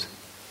moment.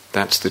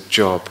 That's the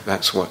job,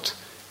 that's what...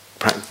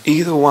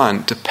 Either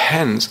one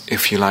depends,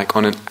 if you like,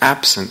 on an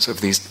absence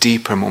of these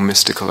deeper, more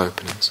mystical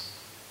openings.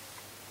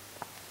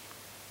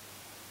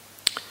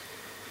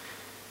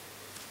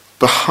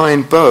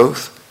 Behind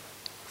both,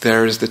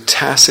 there is the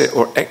tacit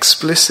or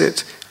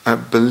explicit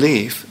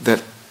belief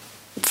that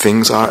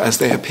things are as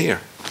they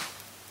appear.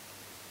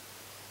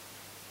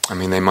 I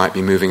mean, they might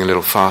be moving a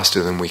little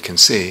faster than we can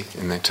see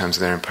in terms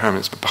of their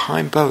impermanence, but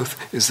behind both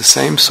is the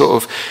same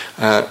sort of,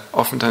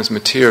 oftentimes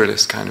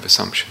materialist kind of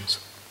assumptions.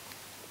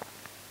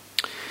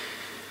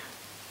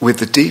 With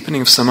the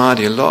deepening of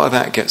samadhi, a lot of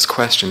that gets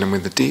questioned, and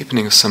with the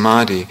deepening of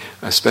samadhi,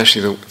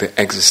 especially the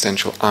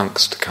existential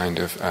angst kind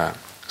of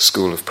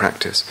school of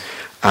practice,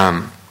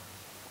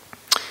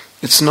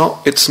 it's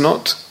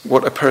not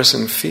what a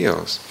person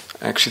feels.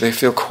 Actually, they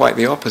feel quite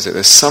the opposite.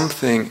 There's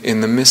something in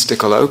the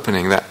mystical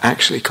opening that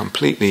actually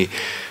completely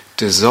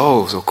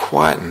dissolves or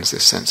quietens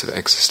this sense of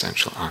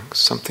existential angst.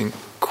 Something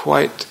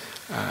quite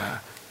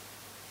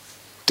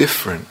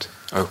different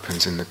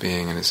opens in the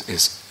being and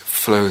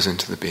flows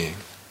into the being.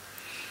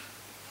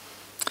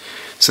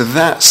 So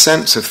that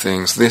sense of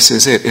things, this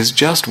is it, is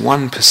just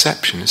one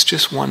perception. It's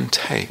just one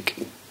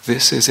take.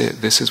 This is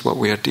it. This is what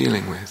we are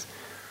dealing with.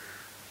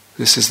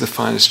 This is the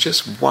final. It's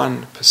just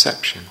one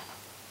perception.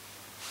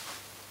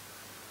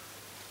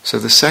 So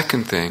the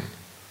second thing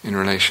in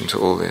relation to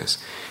all this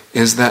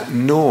is that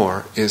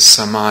nor is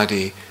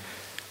samadhi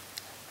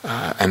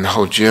and the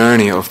whole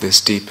journey of this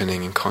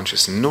deepening in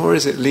consciousness, nor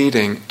is it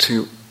leading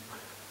to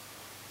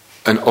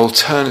an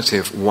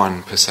alternative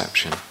one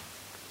perception.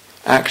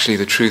 Actually,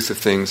 the truth of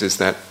things is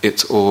that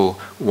it's all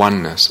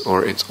oneness,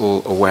 or it's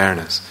all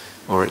awareness,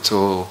 or it's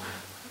all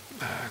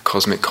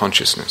cosmic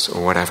consciousness,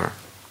 or whatever.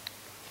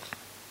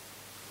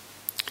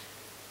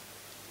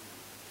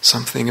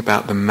 Something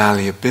about the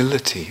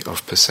malleability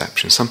of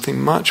perception,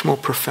 something much more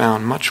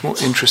profound, much more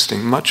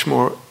interesting, much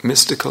more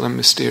mystical and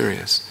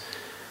mysterious.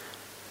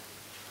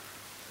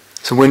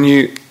 So when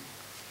we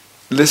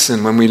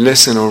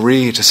listen or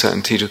read to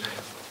certain teachers,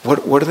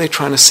 what are they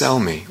trying to sell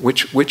me?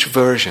 Which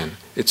version?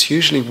 It's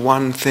usually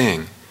one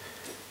thing,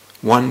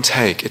 one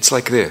take. It's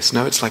like this.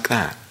 No, it's like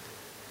that.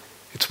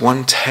 It's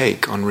one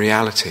take on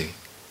reality.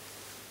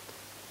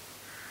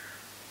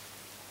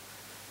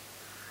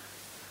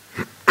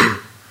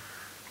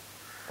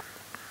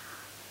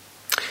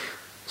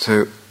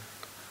 So,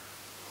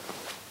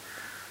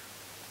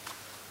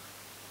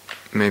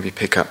 maybe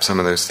pick up some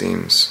of those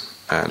themes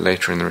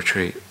later in the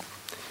retreat.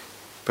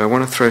 But I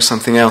want to throw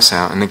something else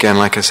out, and again,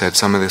 like I said,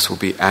 some of this will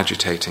be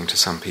agitating to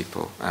some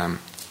people,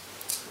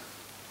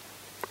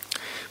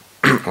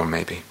 or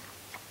maybe.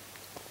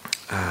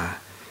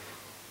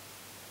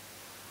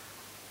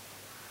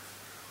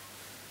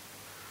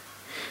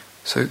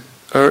 So,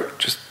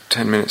 just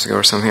 10 minutes ago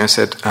or something, I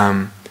said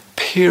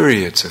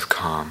periods of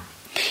calm,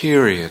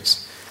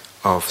 periods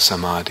of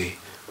samadhi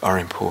are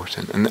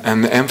important, and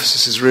the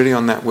emphasis is really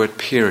on that word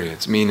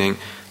periods, meaning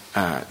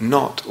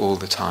not all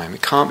the time.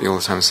 It can't be all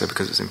the time, so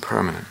because it's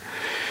impermanent.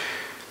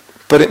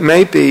 But it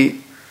may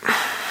be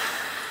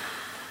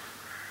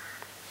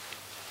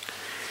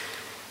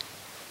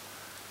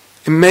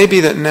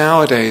that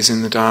nowadays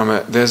in the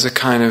Dharma there's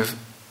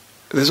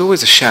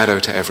always a shadow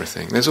to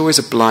everything. There's always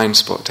a blind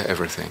spot to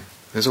everything.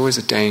 There's always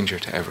a danger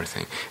to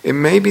everything. It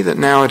may be that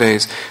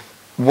nowadays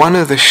one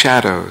of the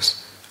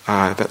shadows,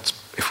 that's,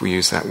 if we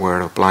use that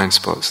word, or blind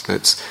spots,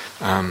 that's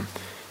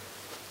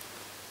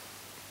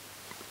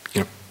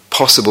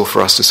possible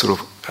for us to sort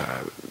of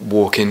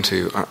walk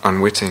into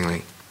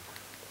unwittingly,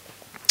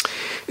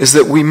 is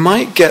that we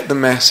might get the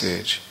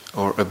message,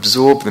 or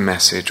absorb the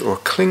message, or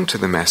cling to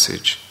the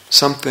message,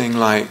 something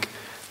like,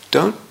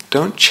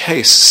 don't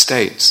chase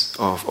states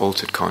of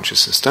altered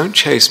consciousness, don't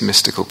chase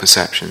mystical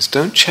perceptions,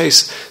 don't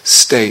chase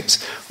states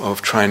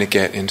of trying to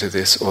get into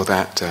this or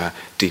that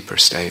deeper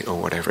state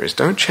or whatever it is,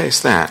 don't chase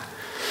that.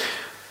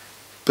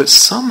 But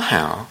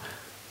somehow,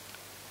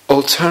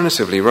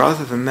 alternatively,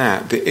 rather than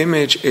that, the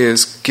image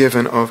is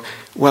given of,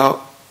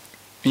 well,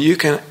 you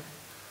can.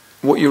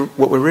 What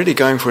we're really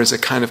going for is a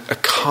kind of a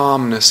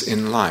calmness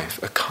in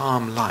life, a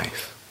calm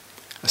life,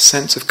 a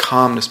sense of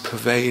calmness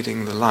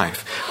pervading the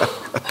life,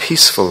 a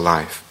peaceful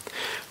life,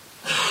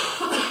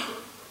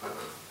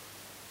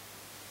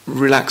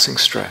 relaxing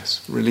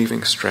stress,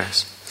 relieving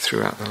stress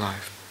throughout the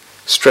life,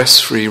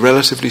 stress-free,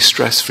 relatively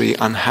stress-free,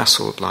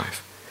 unhassled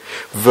life,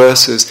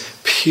 versus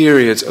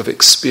periods of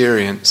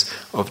experience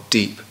of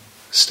deep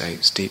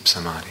states, deep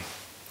samadhi.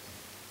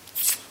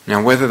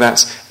 Now, whether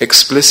that's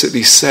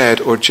explicitly said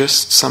or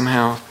just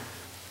somehow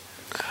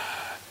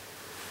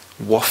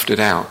wafted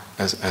out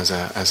as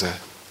a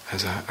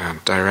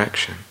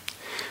direction,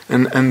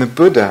 and the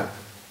Buddha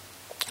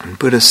and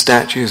Buddha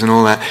statues and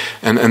all that,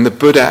 and the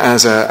Buddha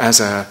as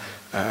an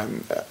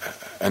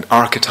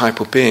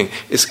archetypal being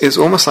is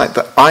almost like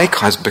the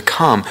icon has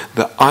become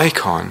the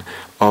icon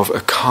of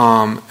a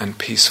calm and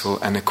peaceful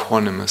and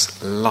equanimous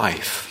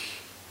life.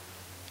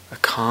 a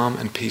calm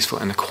and peaceful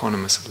and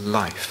equanimous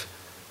life.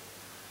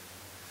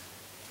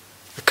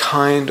 A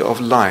kind of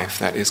life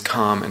that is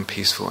calm and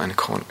peaceful and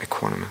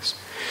equanimous.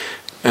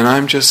 And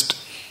I'm just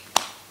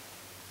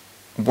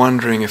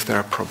wondering if there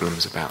are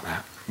problems about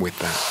that, with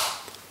that.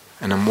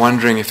 And I'm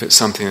wondering if it's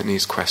something that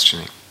needs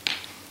questioning.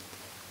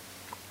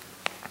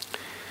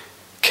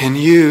 Can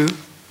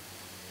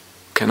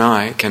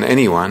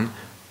anyone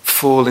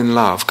fall in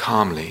love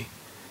calmly?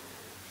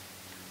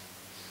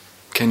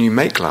 Can you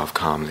make love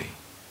calmly?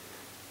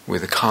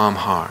 With a calm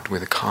heart,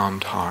 with a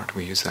calmed heart.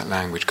 We use that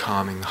language,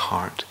 calming the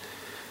heart.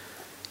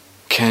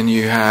 Can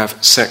you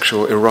have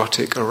sexual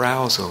erotic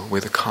arousal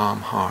with a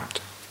calm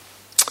heart?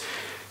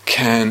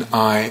 Can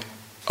I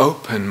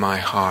open my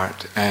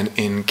heart and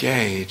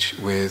engage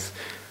with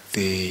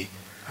the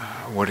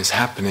what is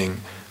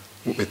happening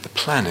with the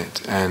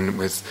planet and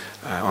with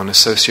on a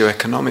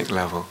socio-economic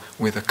level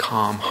with a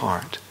calm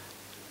heart?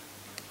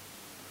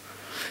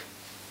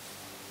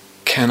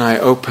 Can I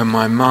open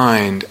my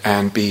mind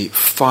and be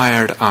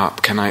fired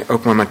up? Can I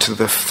open my mind to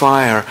the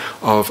fire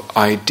of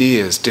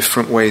ideas,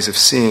 different ways of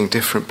seeing,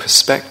 different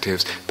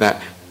perspectives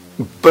that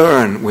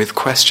burn with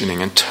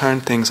questioning and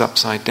turn things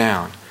upside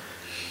down?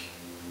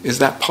 Is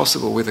that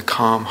possible with a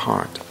calm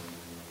heart?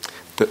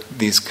 That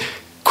these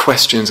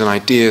questions and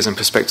ideas and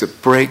perspectives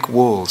break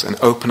walls and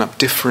open up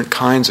different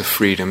kinds of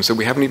freedoms that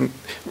we haven't even,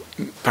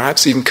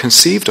 perhaps even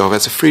conceived of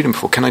as a freedom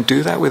before. Can I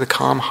do that with a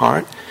calm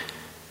heart?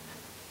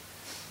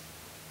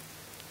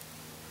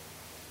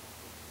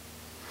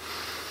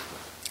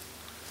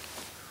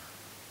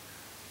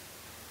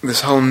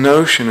 This whole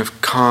notion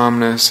of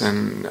calmness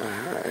and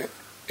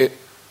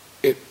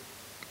it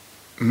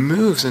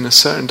moves in a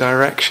certain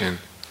direction,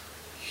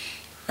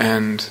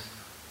 and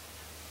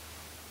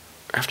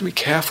I have to be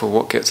careful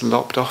what gets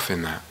lopped off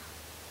in that.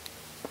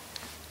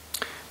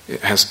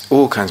 It has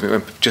all kinds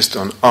of, just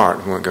on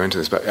art, we won't go into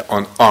this, but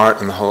on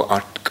art and the whole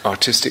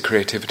artistic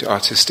creativity,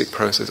 artistic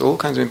process, all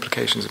kinds of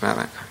implications about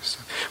that kind of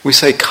stuff. We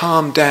say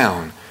calm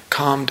down,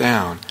 I'm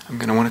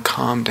going to want to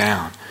calm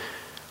down.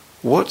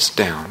 What's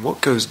down?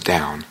 What goes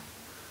down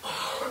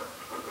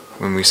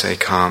when we say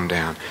calm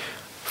down?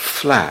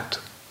 Flat,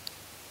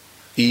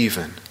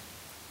 even,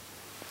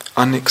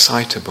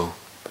 unexcitable,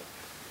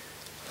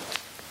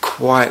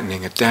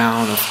 quietening, a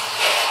down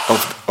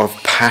of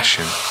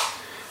passion.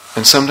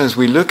 And sometimes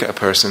we look at a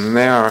person and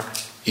they are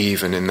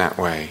even in that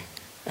way,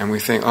 and we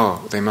think,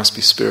 oh, they must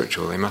be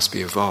spiritual, they must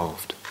be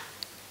evolved.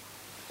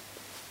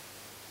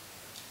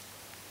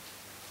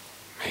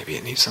 Maybe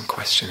it needs some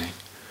questioning.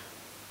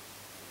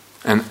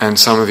 And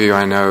some of you,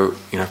 I know,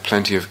 have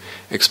plenty of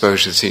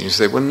exposure to teaching.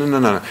 Say, well,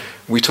 no.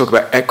 We talk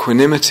about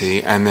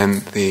equanimity, and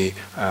then the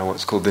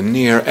what's called the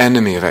near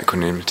enemy of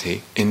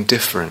equanimity,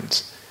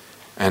 indifference.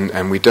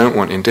 And we don't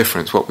want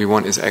indifference. What we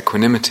want is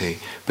equanimity.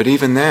 But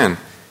even then,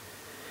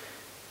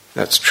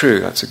 that's true.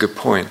 That's a good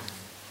point.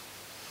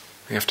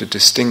 We have to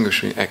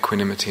distinguish between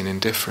equanimity and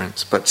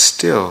indifference. But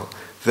still,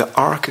 the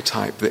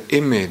archetype, the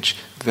image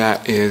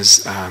that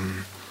is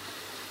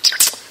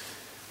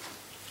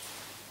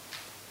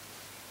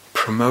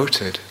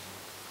promoted,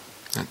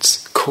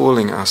 that's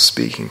calling us,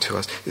 speaking to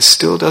us, it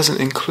still doesn't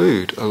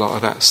include a lot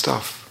of that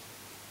stuff,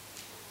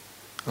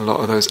 a lot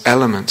of those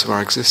elements of our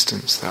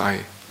existence that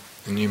I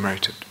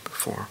enumerated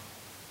before.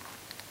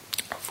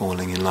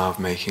 Falling in love,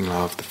 making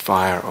love, the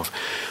fire of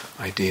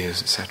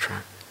ideas,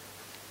 etc.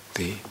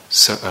 The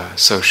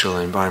social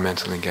and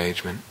environmental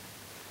engagement,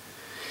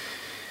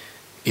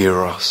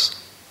 eros.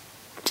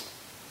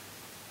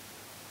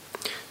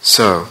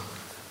 So,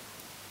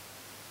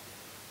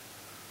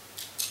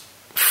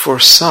 for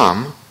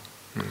some,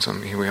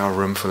 here we are, a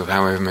room full of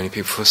however many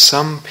people, for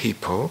some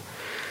people,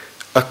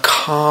 a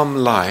calm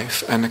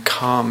life and a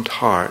calmed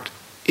heart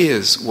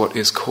is what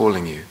is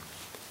calling you.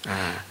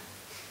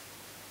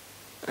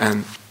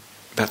 And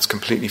that's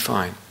completely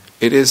fine.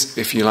 It is,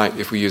 if you like,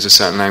 if we use a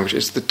certain language,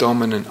 it's the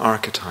dominant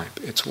archetype.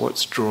 It's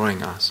what's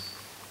drawing us.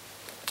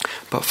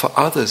 But for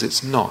others,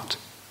 it's not.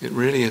 It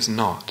really is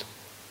not.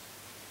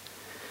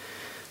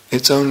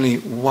 It's only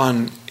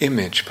one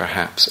image,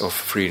 perhaps, of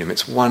freedom.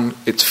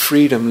 It's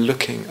freedom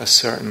looking a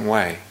certain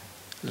way,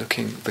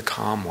 looking the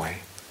calm way.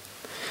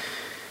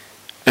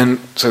 And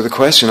so the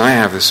question I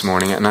have this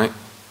morning, and it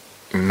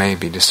may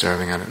be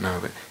disturbing, I don't know,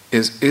 but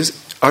is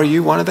are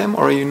you one of them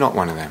or are you not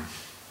one of them?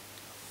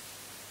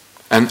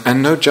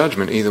 And no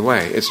judgment either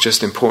way. It's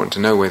just important to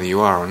know whether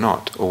you are or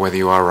not, or whether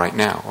you are right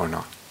now or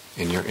not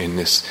in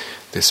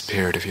this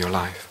period of your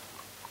life.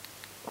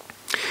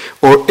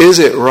 Or is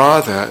it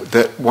rather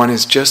that one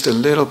is just a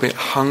little bit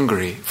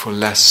hungry for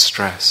less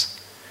stress?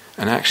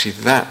 And actually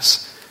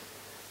that's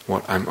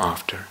what I'm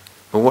after.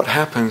 But what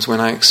happens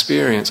when I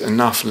experience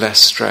enough less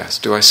stress?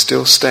 Do I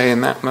still stay in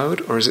that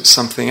mode, or is it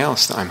something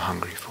else that I'm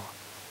hungry for?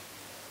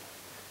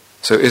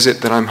 So is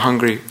it that I'm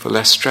hungry for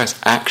less stress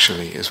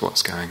actually is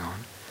what's going on?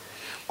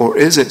 Or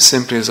is it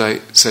simply, as I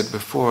said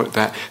before,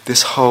 that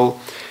this whole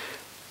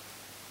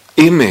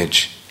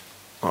image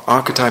or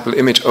archetypal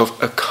image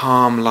of a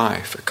calm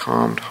life, a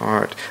calmed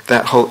heart,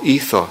 that whole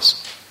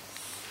ethos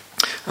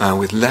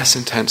with less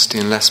intensity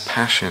and less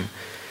passion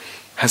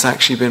has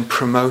actually been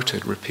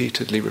promoted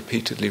repeatedly,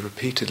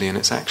 and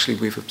it's actually,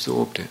 we've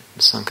absorbed it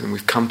and sunk, and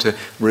we've come to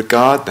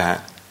regard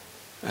that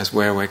as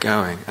where we're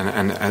going,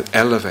 and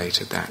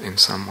elevated that in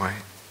some way.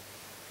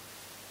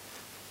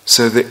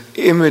 So the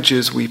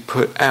images we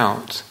put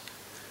out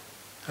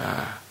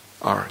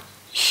are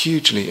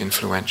hugely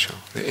influential.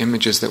 The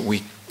images that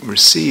we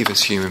receive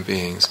as human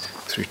beings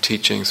through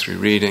teaching, through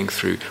reading,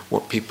 through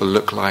what people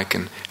look like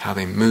and how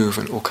they move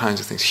and all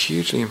kinds of things,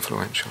 hugely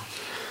influential.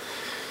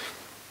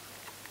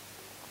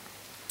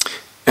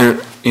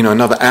 And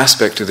another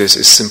aspect of this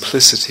is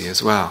simplicity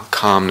as well.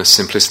 Calmness,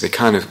 simplicity, they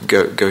kind of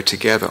go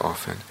together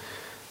often.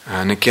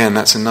 And again,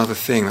 that's another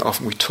thing that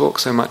often we talk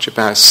so much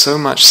about, so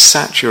much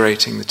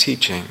saturating the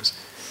teachings.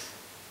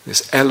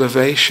 This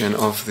elevation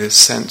of this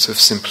sense of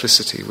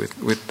simplicity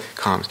with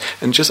calmness.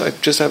 And I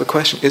just have a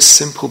question, is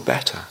simple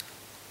better?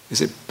 Is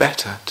it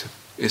better?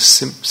 Is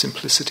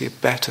simplicity a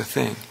better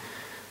thing?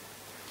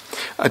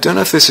 I don't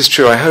know if this is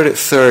true. I heard it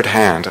third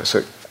hand,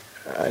 so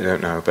I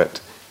don't know, but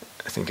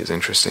I think it's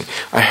interesting.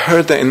 I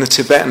heard that in the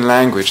Tibetan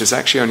language there's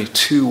actually only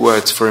 2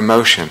 words for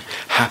emotion,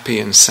 happy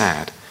and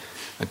sad.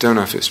 I don't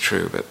know if it's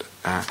true, but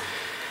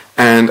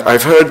and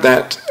I've heard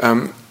that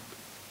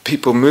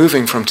people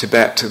moving from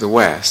Tibet to the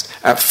West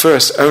at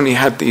first only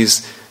had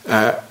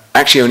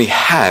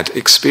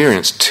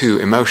experienced 2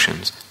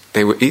 emotions.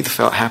 They were either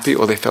felt happy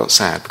or they felt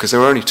sad, because there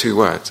were only 2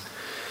 words.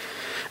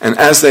 And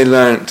as they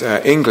learnt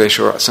English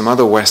or some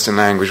other Western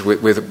language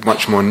with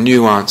much more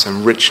nuance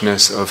and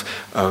richness of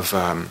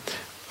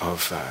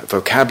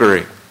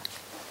vocabulary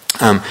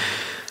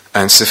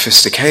and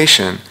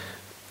sophistication,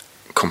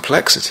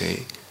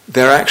 complexity,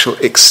 their actual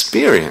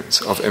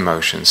experience of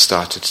emotions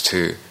started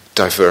to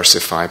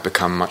diversify,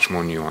 become much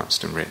more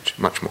nuanced and rich,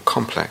 much more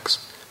complex.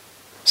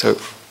 So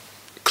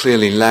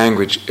clearly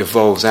language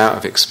evolves out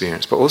of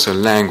experience, but also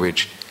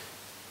language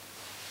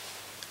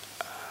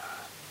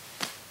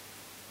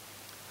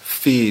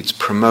feeds,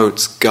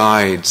 promotes,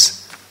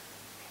 guides,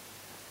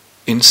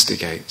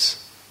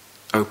 instigates,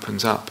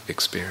 opens up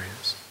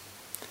experience.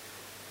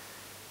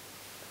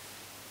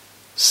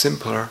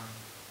 Simpler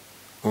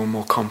or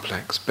more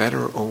complex,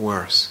 better or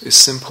worse? Is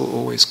simple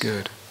always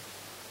good?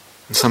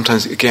 And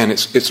sometimes, again,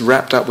 it's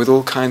wrapped up with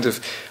all kinds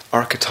of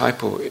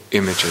archetypal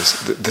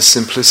images, the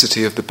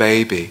simplicity of the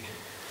baby,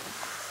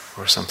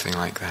 or something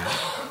like that.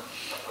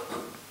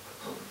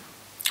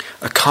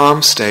 A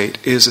calm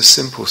state is a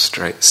simple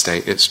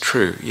state, it's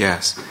true,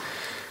 yes.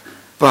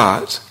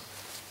 But,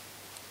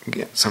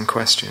 get some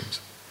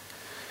questions.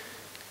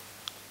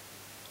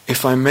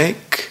 If I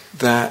make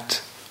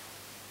that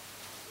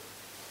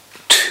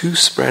too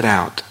spread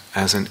out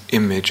as an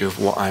image of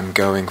what I'm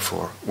going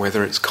for,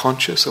 whether it's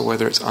conscious or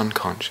whether it's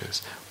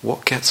unconscious,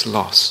 what gets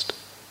lost?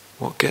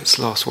 What gets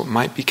lost? What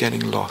might be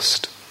getting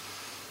lost?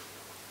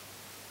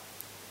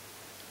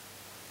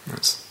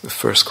 That's the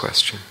first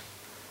question.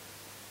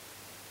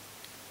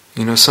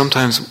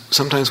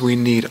 Sometimes we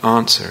need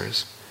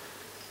answers,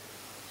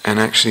 and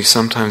actually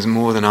sometimes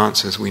more than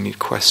answers we need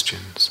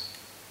questions.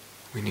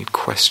 We need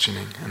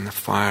questioning and the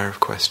fire of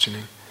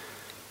questioning.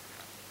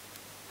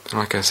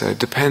 Like I said, it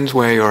depends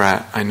where you're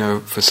at. I know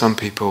for some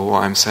people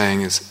what I'm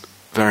saying is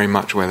very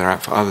much where they're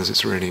at. For others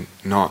it's really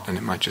not, and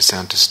it might just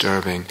sound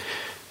disturbing.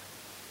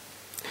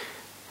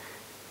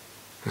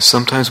 And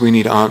sometimes we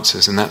need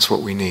answers, and that's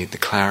what we need, the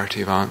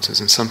clarity of answers.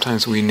 And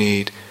sometimes we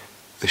need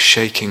the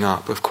shaking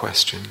up of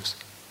questions,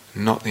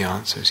 not the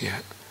answers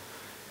yet.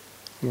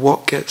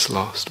 What gets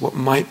lost? What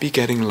might be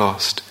getting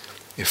lost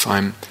if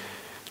I'm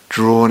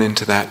drawn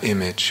into that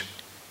image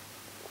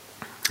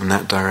and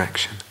that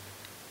direction?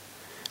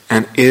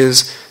 And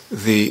is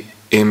the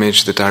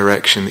image, the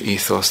direction, the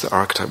ethos, the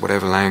archetype,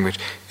 whatever language,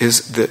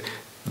 is the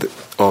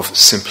of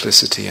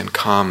simplicity and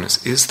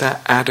calmness, is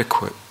that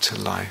adequate to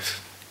life?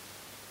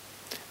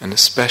 And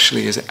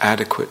especially, is it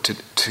adequate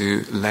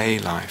to lay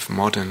life,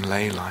 modern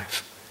lay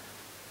life,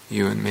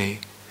 you and me?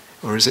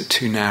 Or is it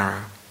too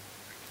narrow?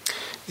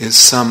 Is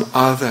some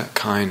other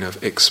kind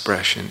of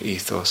expression,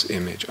 ethos,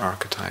 image,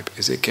 archetype,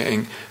 is it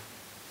getting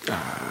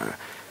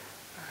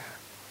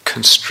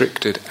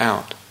constricted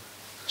out,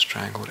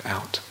 strangled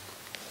out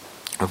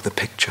of the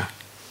picture?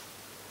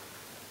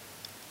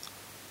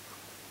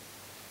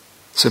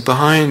 So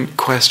behind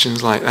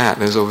questions like that,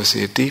 there's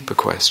obviously a deeper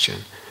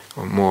question,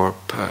 or more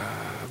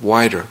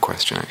wider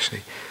question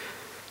actually.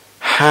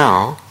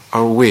 How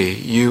are we,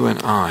 you and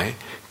I,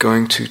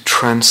 going to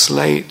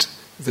translate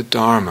the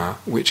Dharma,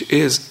 which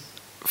is,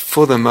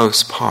 for the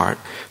most part,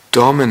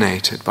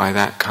 dominated by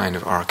that kind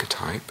of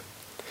archetype?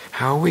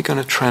 How are we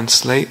going to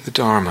translate the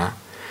Dharma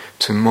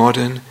to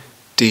modern,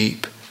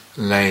 deep,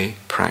 lay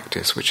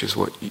practice, which is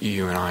what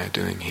you and I are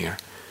doing here?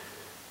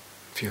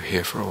 If you're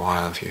here for a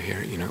while, if you're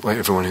here,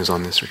 everyone who's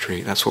on this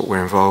retreat, that's what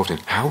we're involved in.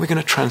 How are we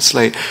going to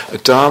translate a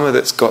Dharma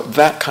that's got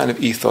that kind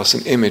of ethos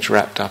and image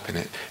wrapped up in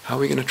it? How are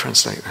we going to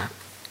translate that?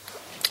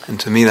 And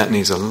to me that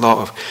needs a lot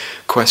of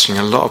questioning,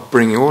 a lot of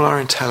bringing all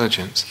our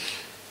intelligence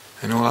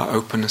and all our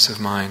openness of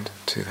mind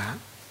to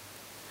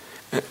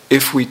that.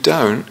 If we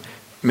don't,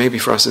 maybe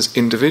for us as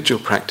individual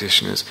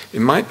practitioners,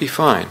 it might be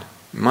fine.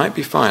 Might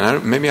be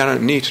fine. Maybe I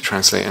don't need to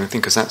translate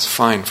anything because that's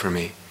fine for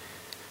me.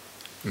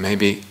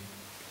 Maybe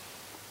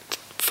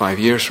 5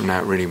 years from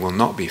now it really will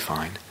not be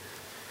fine.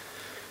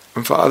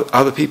 And for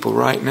other people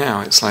right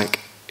now, it's like,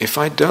 if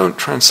I don't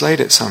translate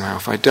it somehow,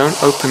 if I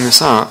don't open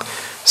this up,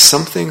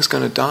 something's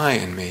going to die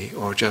in me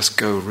or just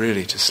go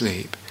really to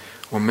sleep.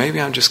 Or maybe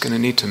I'm just going to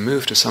need to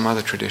move to some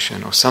other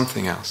tradition or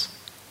something else.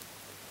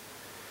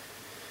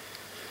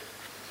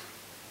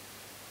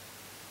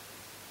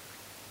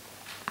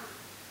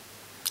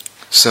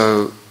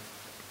 So,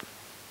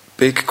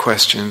 big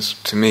questions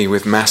to me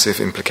with massive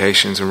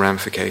implications and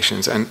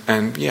ramifications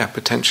and yeah,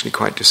 potentially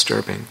quite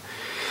disturbing.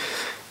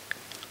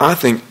 I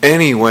think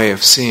any way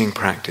of seeing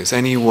practice,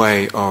 any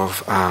way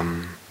of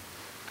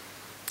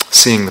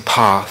seeing the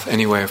path,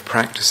 any way of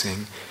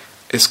practicing,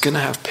 is going to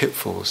have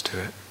pitfalls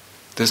to it.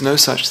 There's no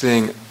such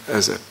thing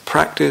as a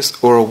practice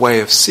or a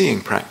way of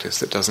seeing practice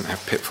that doesn't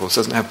have pitfalls,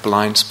 doesn't have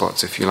blind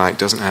spots, if you like,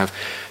 doesn't have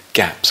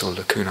gaps or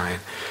lacunae.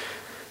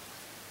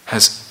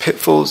 Has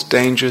pitfalls,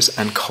 dangers,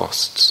 and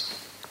costs.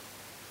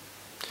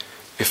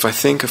 If I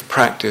think of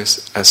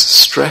practice as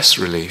stress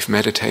relief,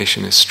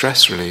 meditation is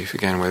stress relief,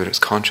 again, whether it's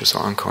conscious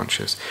or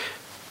unconscious,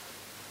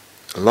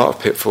 a lot of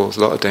pitfalls,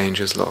 a lot of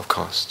dangers, a lot of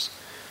costs.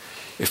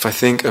 If I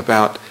think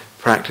about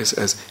practice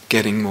as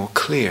getting more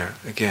clear,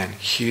 again,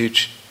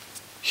 huge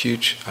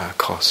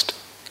cost,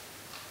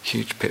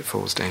 huge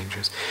pitfalls,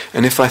 dangers.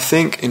 And if I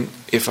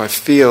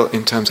feel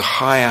in terms of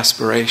high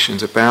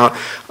aspirations about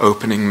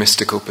opening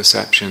mystical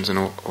perceptions and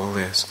all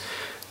this,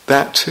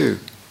 that too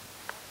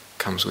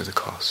comes with a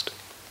cost.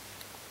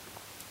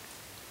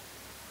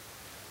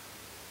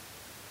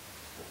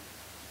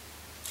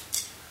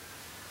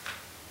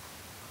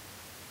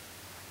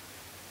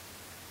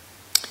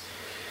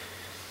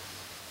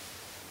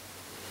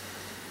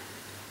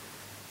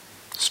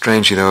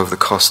 Strangely though, of the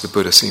cost, the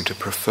Buddha seemed to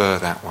prefer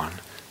that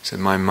one. He said,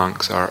 my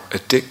monks are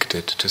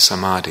addicted to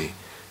samadhi,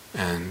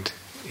 and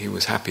he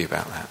was happy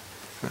about that.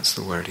 That's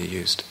the word he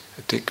used,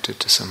 addicted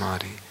to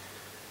samadhi.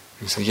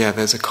 And so yeah,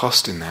 there's a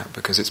cost in that,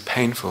 because it's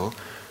painful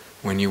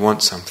when you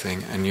want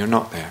something and you're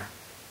not there,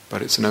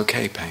 but it's an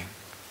okay pain.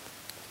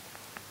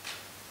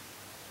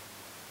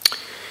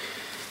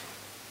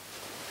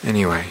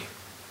 Anyway,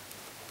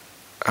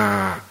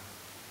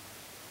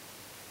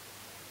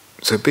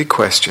 so big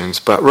questions,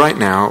 but right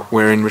now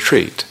we're in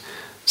retreat.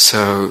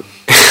 So,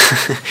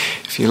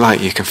 if you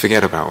like, you can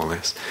forget about all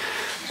this.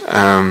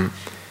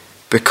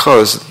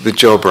 Because the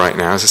job right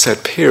now, as I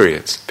said,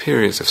 periods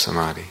of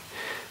samadhi.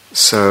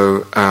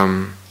 So,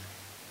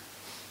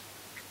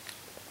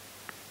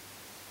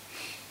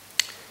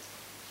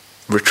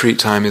 retreat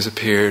time is a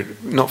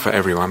period, not for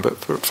everyone, but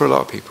for a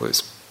lot of people,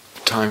 it's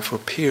time for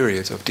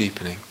periods of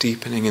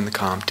deepening in the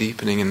calm,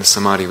 deepening in the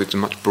samadhi, with a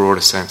much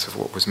broader sense of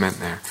what was meant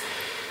there.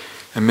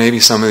 And maybe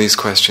some of these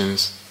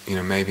questions,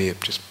 maybe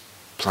it just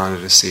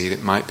planted a seed,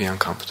 it might be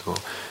uncomfortable,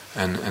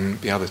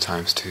 and be other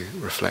times to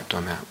reflect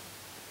on that.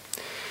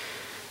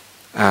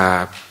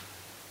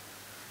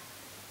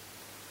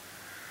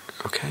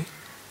 Okay?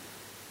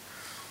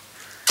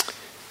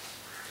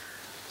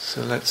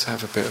 So let's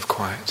have a bit of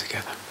quiet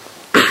together.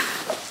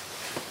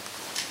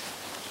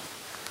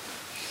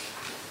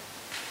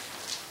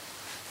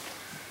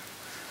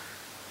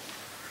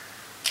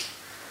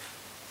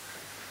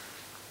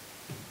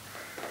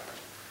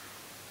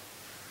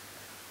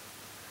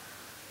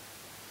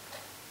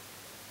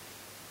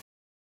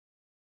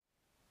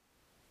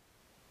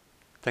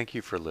 Thank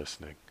you for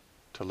listening.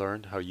 To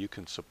learn how you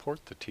can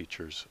support the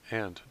teachers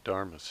and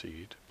Dharma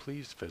Seed,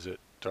 please visit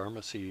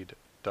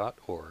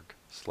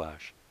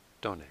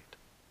dharmaseed.org/donate.